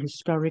 the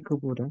historical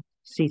Buddha,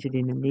 seated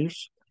in a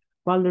niche,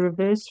 while the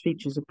reverse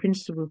features a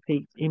principal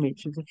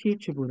image of the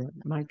future Buddha,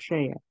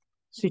 Maitreya,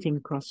 sitting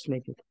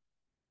cross-legged.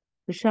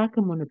 The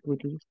Shakyamuni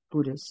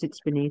Buddha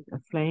sits beneath a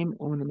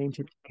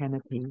flame-ornamented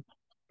canopy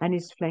and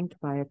is flanked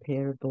by a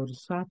pair of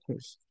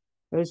bodhisattvas,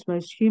 those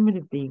most human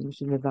of beings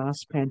in the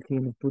vast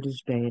pantheon of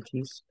Buddha's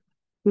deities,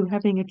 who,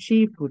 having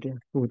achieved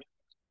Buddhahood,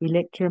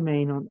 elect to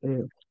remain on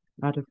earth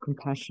out of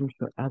compassion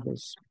for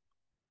others.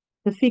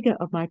 The figure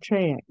of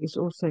Maitreya is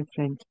also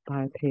flanked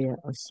by a pair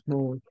of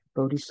small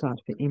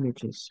bodhisattva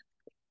images.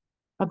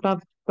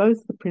 Above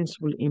both the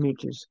principal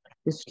images,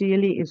 the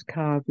stele is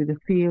carved with a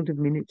field of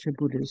miniature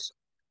Buddhas.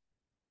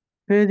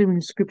 Further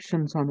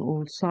inscriptions on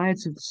all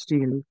sides of the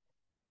stele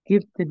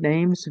give the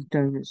names of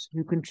donors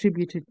who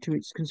contributed to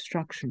its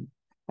construction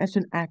as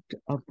an act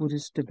of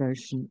Buddhist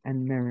devotion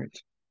and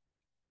merit.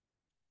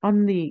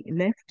 On the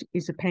left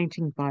is a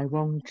painting by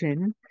Wang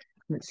Zhen,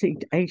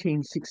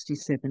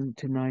 1867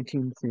 to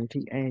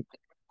 1938,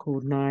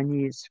 called 9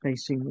 Years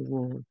Facing the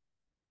Wall,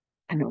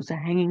 and it was a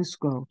hanging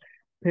scroll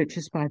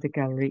purchased by the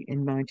gallery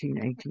in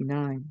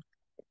 1989.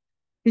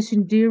 This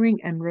endearing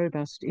and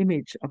robust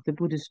image of the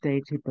Buddhist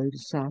deity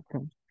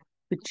Bodhisattva,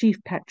 the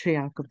chief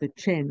patriarch of the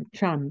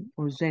Chan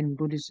or Zen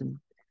Buddhism,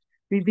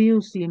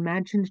 reveals the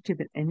imaginative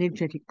and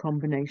energetic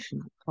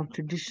combination of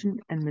tradition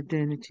and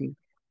modernity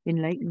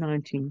in late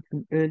 19th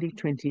and early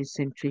 20th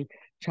century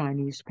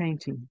Chinese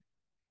painting.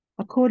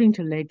 According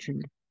to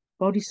legend,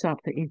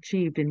 Bodhisattva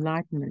achieved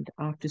enlightenment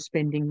after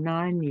spending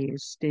 9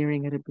 years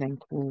staring at a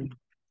blank wall.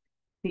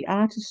 The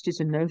artist is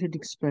a noted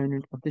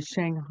exponent of the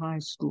Shanghai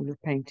school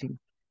of painting,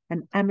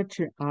 an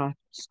amateur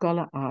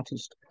scholar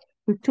artist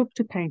who took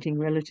to painting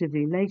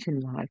relatively late in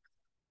life,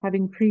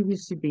 having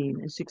previously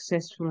been a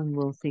successful and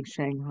wealthy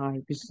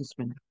Shanghai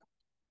businessman.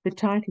 The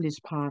title is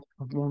part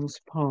of Wang's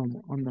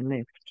poem on the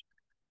left.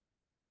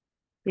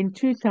 In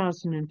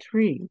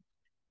 2003,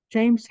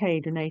 James Hay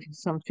donated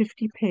some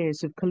 50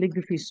 pairs of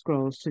calligraphy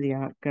scrolls to the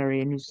Art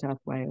Gallery in New South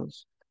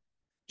Wales.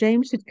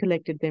 James had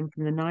collected them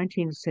from the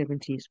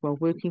 1970s while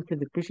working for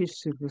the British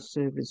Civil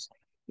Service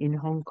in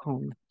Hong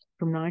Kong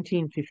from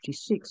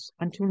 1956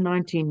 until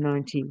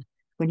 1990,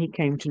 when he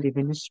came to live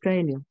in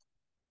Australia.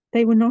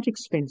 They were not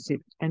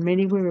expensive, and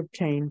many were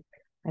obtained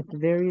at the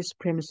various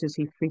premises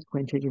he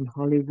frequented in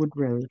Hollywood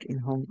Road in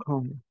Hong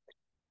Kong.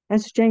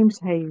 As James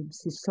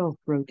Hayes himself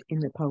wrote in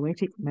the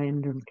poetic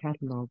Mandarin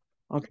catalogue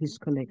of his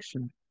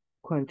collection,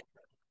 quote,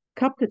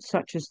 couplets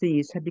such as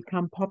these had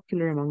become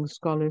popular among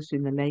scholars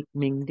in the late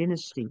Ming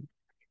dynasty.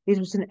 It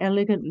was an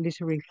elegant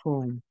literary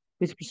form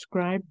with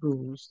prescribed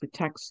rules that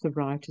taxed the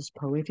writer's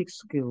poetic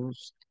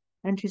skills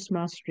and his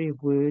mastery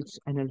of words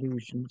and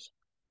allusions.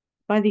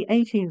 By the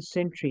 18th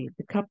century,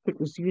 the couplet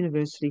was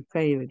universally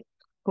favoured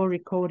for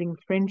recording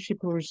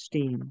friendship or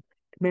esteem,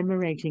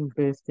 commemorating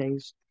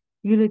birthdays,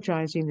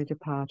 eulogizing the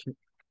departed,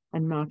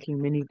 and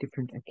marking many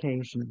different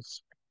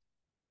occasions.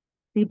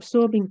 The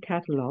absorbing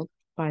catalogue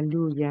by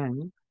Lu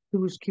Yang, who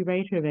was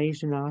curator of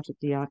Asian art at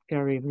the Art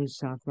Gallery of New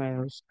South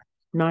Wales,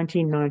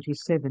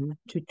 1997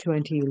 to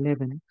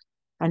 2011,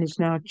 and is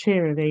now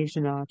chair of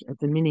Asian art at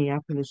the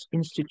Minneapolis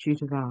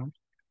Institute of Art,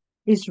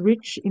 is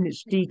rich in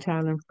its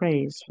detail and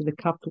phrase for the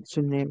couplets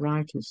and their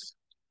writers.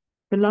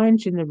 The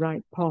lines in the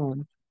right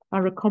poem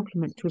are a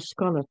compliment to a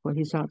scholar for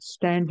his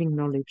outstanding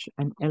knowledge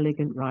and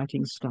elegant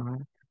writing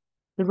style.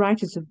 The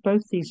writers of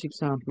both these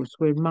examples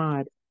were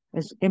admired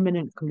as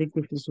eminent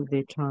calligraphers of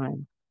their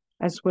time,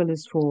 as well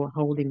as for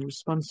holding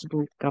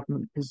responsible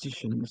government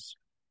positions.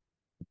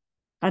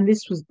 And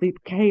this was the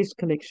Hayes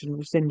collection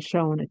was then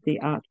shown at the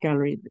Art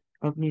Gallery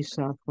of New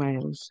South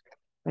Wales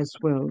as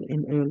well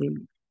in early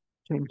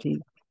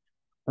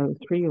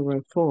 2003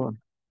 or 04,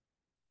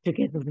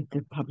 together with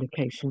the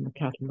publication of the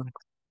catalogue.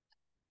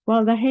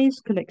 While the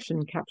Hayes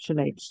collection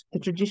encapsulates the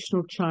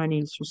traditional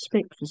Chinese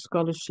respect for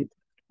scholarship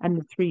and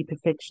the three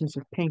perfections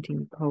of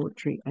painting,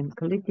 poetry, and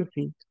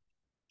calligraphy.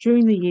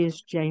 During the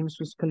years James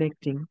was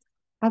collecting,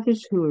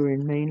 others who were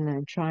in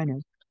mainland China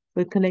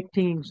were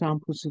collecting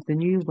examples of the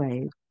new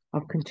wave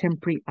of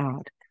contemporary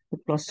art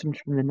that blossomed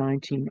from the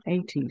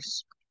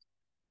 1980s.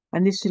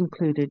 And this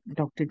included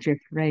Dr. Jeff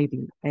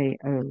Raby,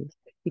 AO,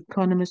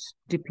 economist,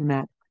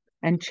 diplomat,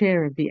 and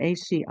chair of the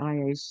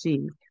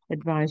IAC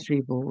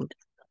Advisory Board.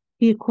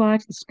 He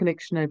acquired this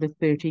collection over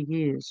 30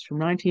 years, from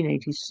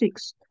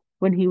 1986,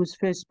 when he was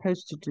first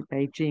posted to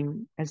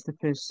Beijing as the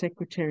first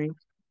secretary,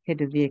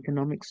 head of the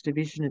economics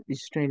division at the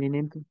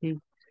Australian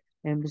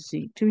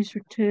Embassy, to his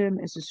return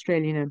as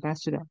Australian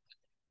ambassador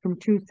from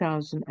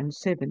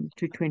 2007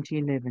 to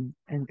 2011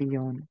 and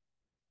beyond.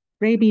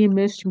 Raby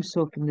immersed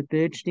himself in the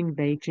burgeoning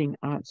Beijing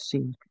art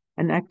scene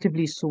and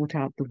actively sought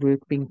out the work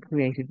being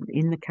created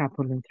in the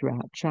capital and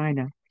throughout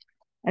China.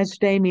 As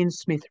Damien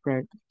Smith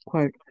wrote,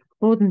 quote,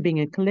 "More than being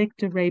a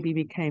collector, Raby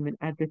became an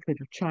advocate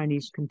of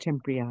Chinese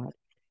contemporary art.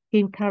 He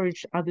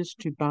encouraged others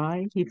to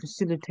buy, he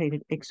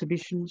facilitated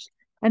exhibitions,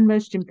 and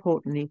most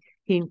importantly,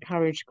 he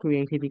encouraged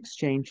creative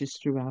exchanges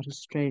throughout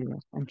Australia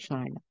and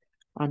China,"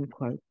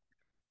 unquote.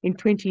 In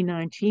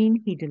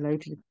 2019, he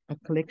donated a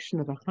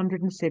collection of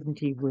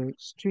 170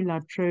 works to La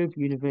Trobe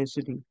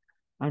University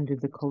under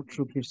the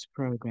Cultural Gifts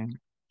Program.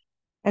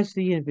 As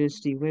the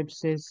university web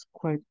says,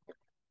 quote,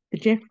 "The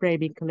Jeff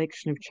Raby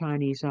collection of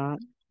Chinese art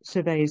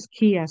surveys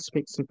key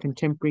aspects of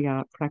contemporary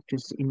art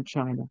practice in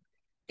China,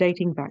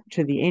 dating back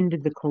to the end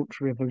of the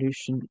Cultural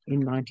Revolution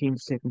in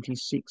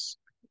 1976.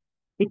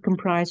 It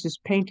comprises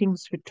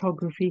paintings,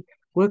 photography,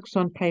 works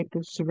on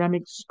paper,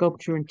 ceramics,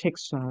 sculpture, and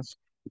textiles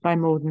by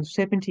more than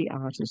 70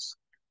 artists,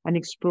 and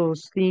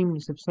explores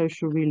themes of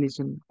social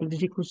realism,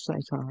 political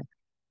satire,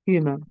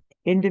 humour,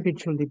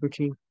 individual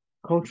liberty,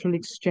 cultural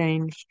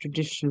exchange,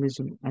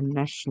 traditionalism, and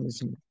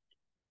nationalism.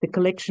 The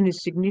collection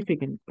is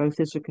significant both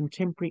as a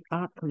contemporary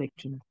art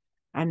collection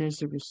and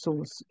as a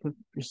resource for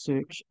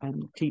research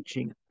and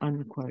teaching,"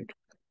 unquote.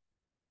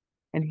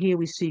 And here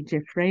we see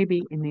Jeff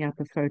Raby in the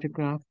upper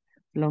photograph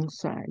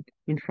alongside,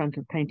 in front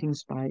of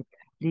paintings by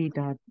Li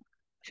Da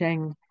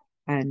Cheng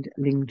and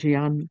Ling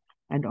Jian,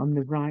 and on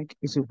the right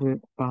is a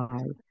work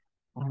by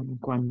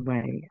Guan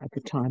Wei at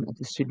the time of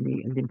the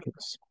Sydney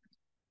Olympics.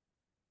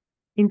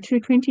 In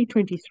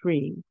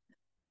 2023,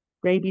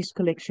 Raby's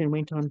collection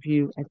went on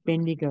view at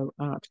Bendigo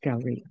Art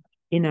Gallery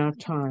in Our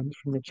Time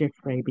from the Jeff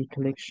Raby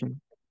collection.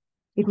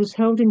 It was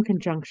held in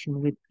conjunction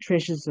with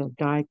Treasures of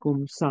Dai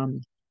Gum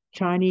Sun,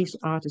 Chinese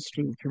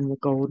artistry from the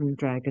Golden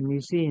Dragon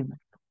Museum.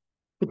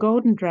 The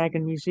Golden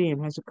Dragon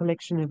Museum has a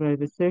collection of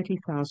over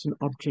 30,000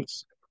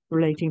 objects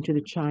relating to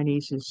the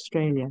Chinese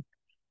Australia,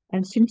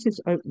 and since its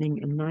opening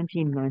in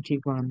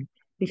 1991,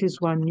 it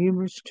has won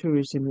numerous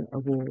tourism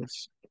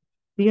awards.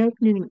 The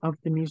opening of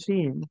the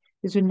museum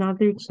is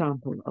another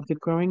example of the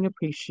growing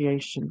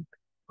appreciation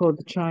for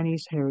the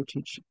Chinese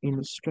heritage in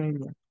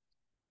Australia.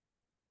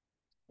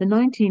 The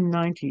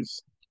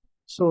 1990s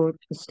saw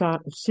the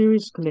start of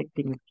serious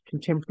collecting of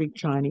contemporary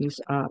Chinese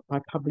art by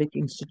public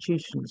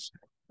institutions,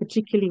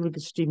 particularly with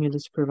the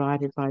stimulus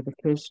provided by the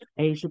first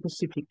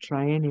Asia-Pacific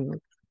Triennial,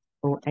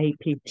 or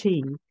APT,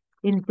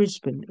 in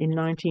Brisbane in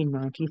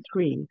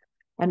 1993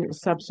 and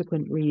its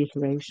subsequent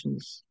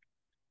reiterations.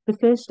 The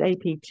first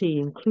APT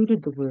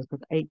included the work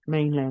of 8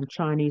 mainland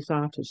Chinese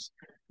artists,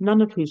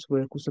 none of whose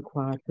work was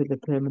acquired for the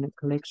permanent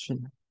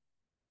collection.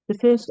 The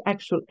first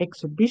actual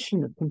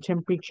exhibition of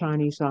contemporary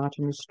Chinese art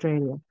in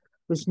Australia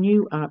was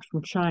New Art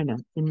from China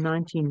in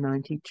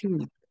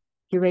 1992,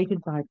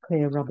 curated by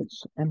Claire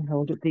Roberts and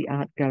held at the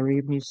Art Gallery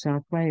of New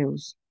South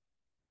Wales.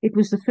 It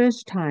was the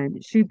first time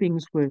Xu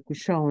Bing's work was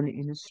shown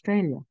in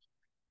Australia,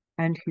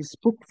 and his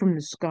Book from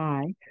the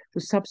Sky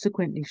was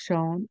subsequently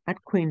shown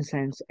at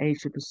Queensland's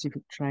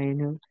Asia-Pacific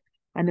Triennial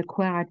and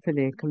acquired for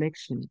their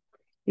collection.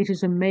 It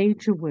is a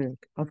major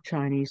work of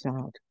Chinese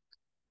art.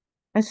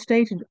 As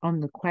stated on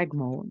the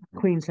Quagmore,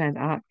 Queensland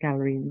Art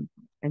Gallery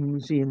and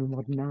Museum of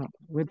Modern Art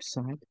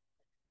website,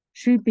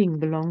 Xu Bing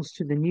belongs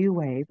to the new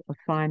wave of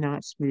fine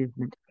arts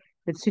movement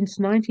that since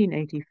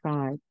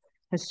 1985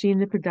 has seen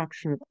the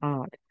production of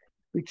art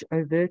which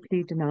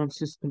overtly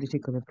denounces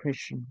political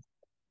oppression.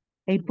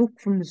 A Book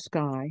from the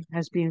Sky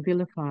has been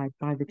vilified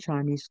by the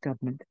Chinese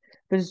government,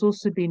 but has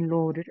also been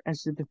lauded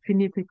as the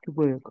definitive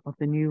work of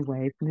the New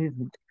Wave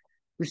movement,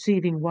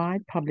 receiving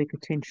wide public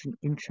attention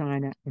in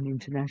China and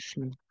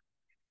internationally.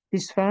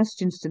 This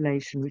vast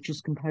installation, which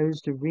is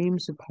composed of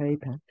reams of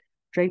paper,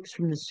 drapes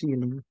from the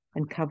ceiling,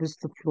 and covers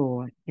the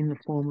floor in the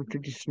form of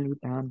traditionally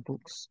bound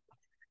books.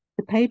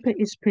 The paper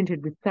is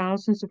printed with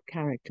thousands of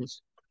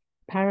characters.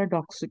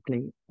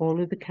 Paradoxically, all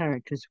of the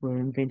characters were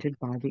invented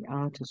by the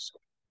artist.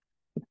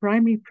 The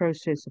primary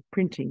process of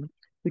printing,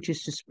 which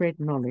is to spread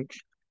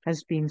knowledge,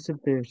 has been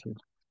subverted.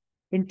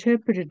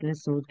 Interpreted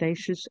as an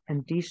audacious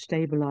and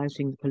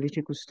destabilizing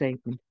political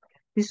statement,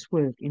 this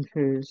work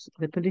infers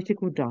the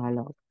political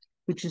dialogue,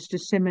 which is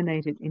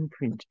disseminated in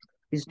print,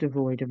 is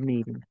devoid of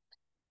meaning,"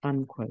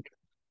 unquote.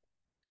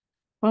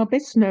 While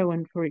best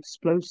known for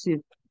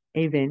explosive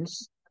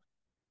events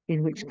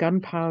in which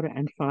gunpowder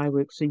and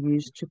fireworks are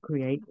used to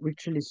create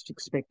ritualistic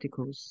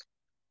spectacles.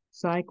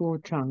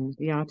 Chang,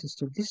 the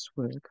artist of this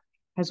work,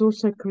 has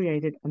also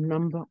created a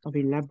number of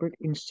elaborate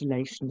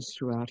installations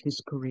throughout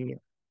his career.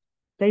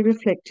 They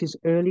reflect his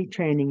early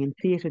training in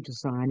theatre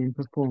design and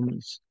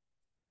performance.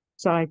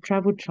 Tsai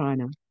travelled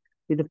China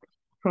with a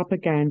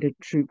propaganda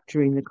troupe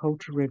during the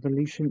Cultural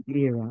Revolution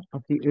era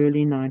of the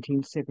early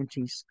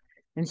 1970s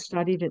and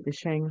studied at the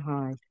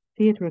Shanghai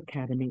Theatre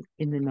Academy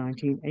in the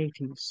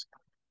 1980s.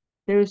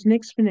 There is an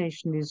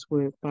explanation of his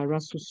work by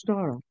Russell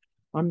Storer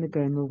on the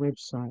Goma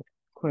website.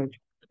 Quote,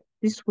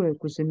 "This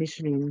work was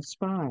initially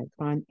inspired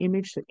by an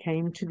image that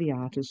came to the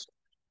artist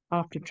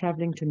after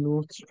travelling to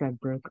North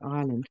Stradbroke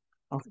Island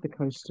off the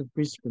coast of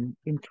Brisbane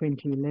in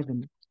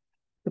 2011.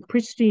 The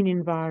pristine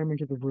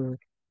environment of the work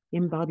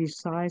embodies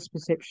Tsai's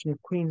perception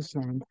of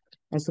Queensland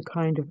as a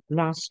kind of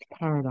last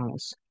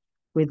paradise,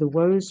 where the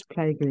woes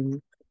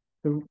plaguing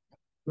the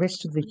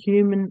rest of the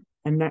human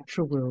and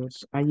natural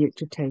worlds are yet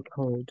to take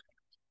hold.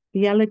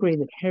 The allegory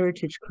that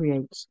heritage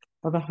creates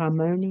of a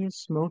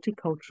harmonious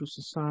multicultural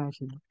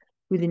society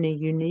within a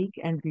unique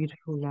and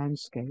beautiful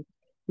landscape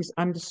is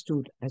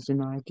understood as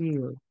an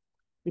ideal,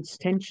 its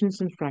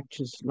tensions and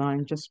fractures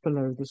lying just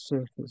below the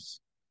surface.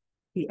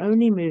 The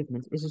only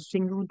movement is a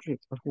single drip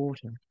of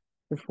water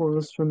that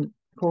falls from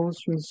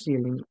the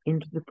ceiling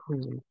into the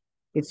pool,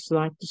 its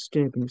slight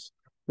disturbance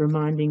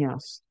reminding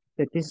us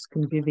that this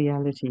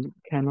conviviality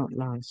cannot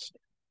last."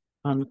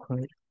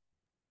 Unquote.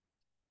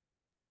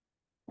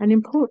 An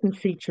important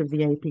feature of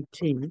the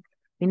APT,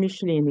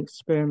 initially an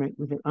experiment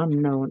with an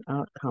unknown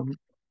outcome,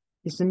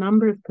 is the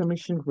number of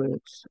commissioned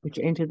works which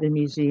enter the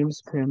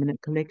museum's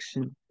permanent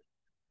collection.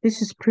 This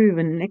has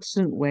proven an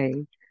excellent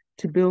way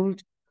to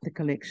build the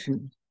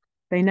collection.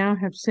 They now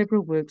have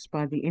several works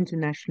by the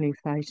internationally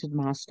feted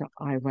master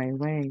Ai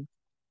Weiwei.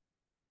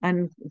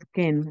 And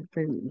again,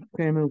 the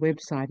Goma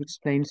website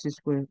explains this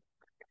work.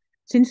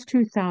 Since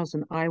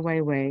 2000, Ai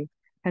Weiwei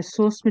has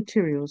sourced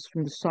materials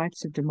from the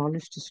sites of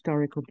demolished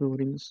historical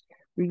buildings,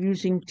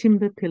 reusing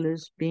timber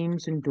pillars,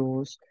 beams, and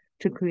doors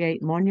to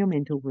create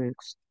monumental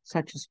works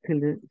such as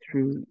Pillar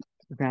Through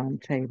the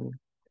Round Table.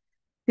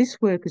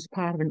 This work is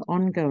part of an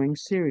ongoing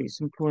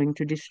series employing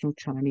traditional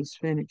Chinese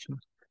furniture,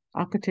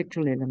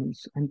 architectural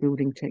elements, and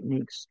building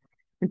techniques,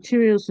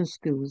 materials and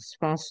skills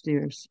fastly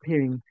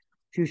disappearing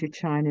due to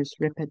China's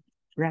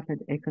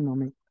rapid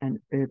economic and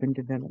urban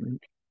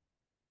development.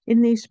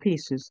 In these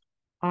pieces,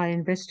 Ai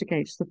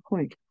investigates the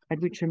point at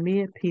which a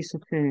mere piece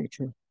of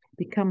furniture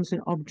becomes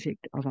an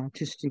object of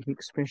artistic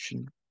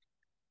expression.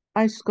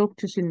 Ai's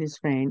sculptures in this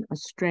vein are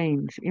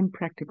strange,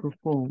 impractical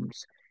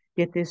forms,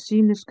 yet their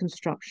seamless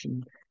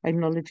construction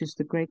acknowledges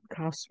the great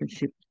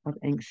craftsmanship of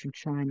ancient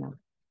China."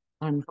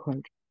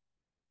 Unquote.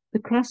 The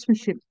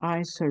craftsmanship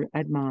Ai so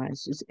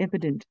admires is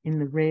evident in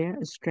the rare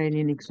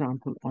Australian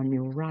example on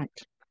your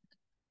right,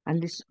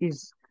 and this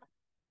is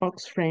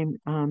box-frame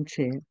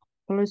armchair,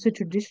 follows a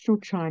traditional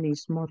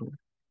Chinese model,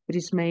 but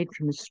is made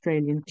from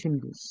Australian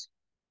timbers.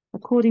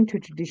 According to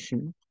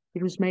tradition,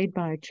 it was made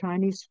by a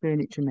Chinese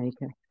furniture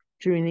maker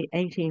during the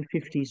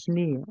 1850s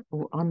near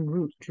or en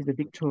route to the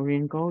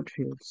Victorian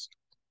goldfields.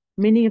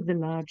 Many of the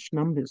large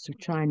numbers of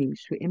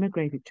Chinese who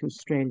immigrated to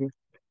Australia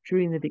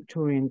during the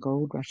Victorian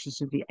gold rushes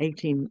of the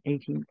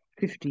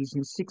 1850s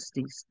and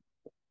 60s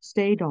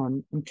stayed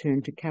on and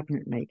turned to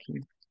cabinet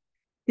making.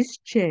 This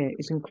chair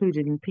is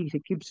included in Peter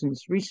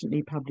Gibson's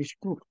recently published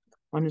book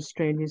on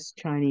Australia's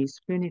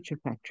Chinese furniture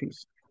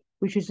factories,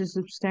 which is a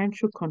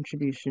substantial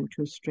contribution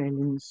to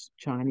Australians'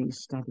 Chinese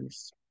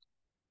studies.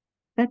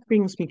 That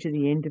brings me to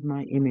the end of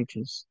my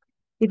images.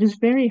 It was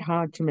very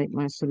hard to make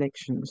my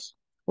selections,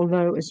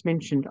 although, as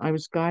mentioned, I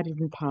was guided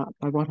in part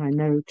by what I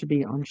know to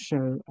be on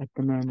show at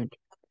the moment.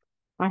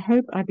 I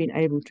hope I've been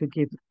able to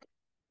give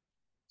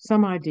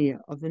some idea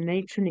of the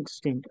nature and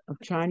extent of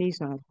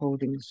Chinese art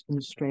holdings in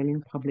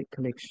Australian public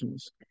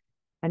collections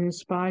and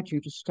inspired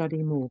you to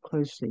study more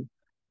closely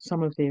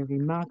some of their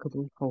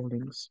remarkable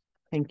holdings.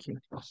 Thank you.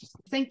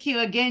 Thank you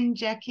again,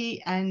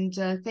 Jackie, and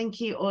thank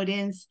you,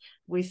 audience.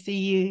 We'll see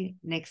you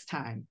next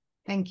time.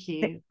 Thank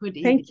you. Good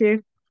evening. Thank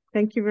you.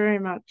 Thank you very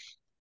much.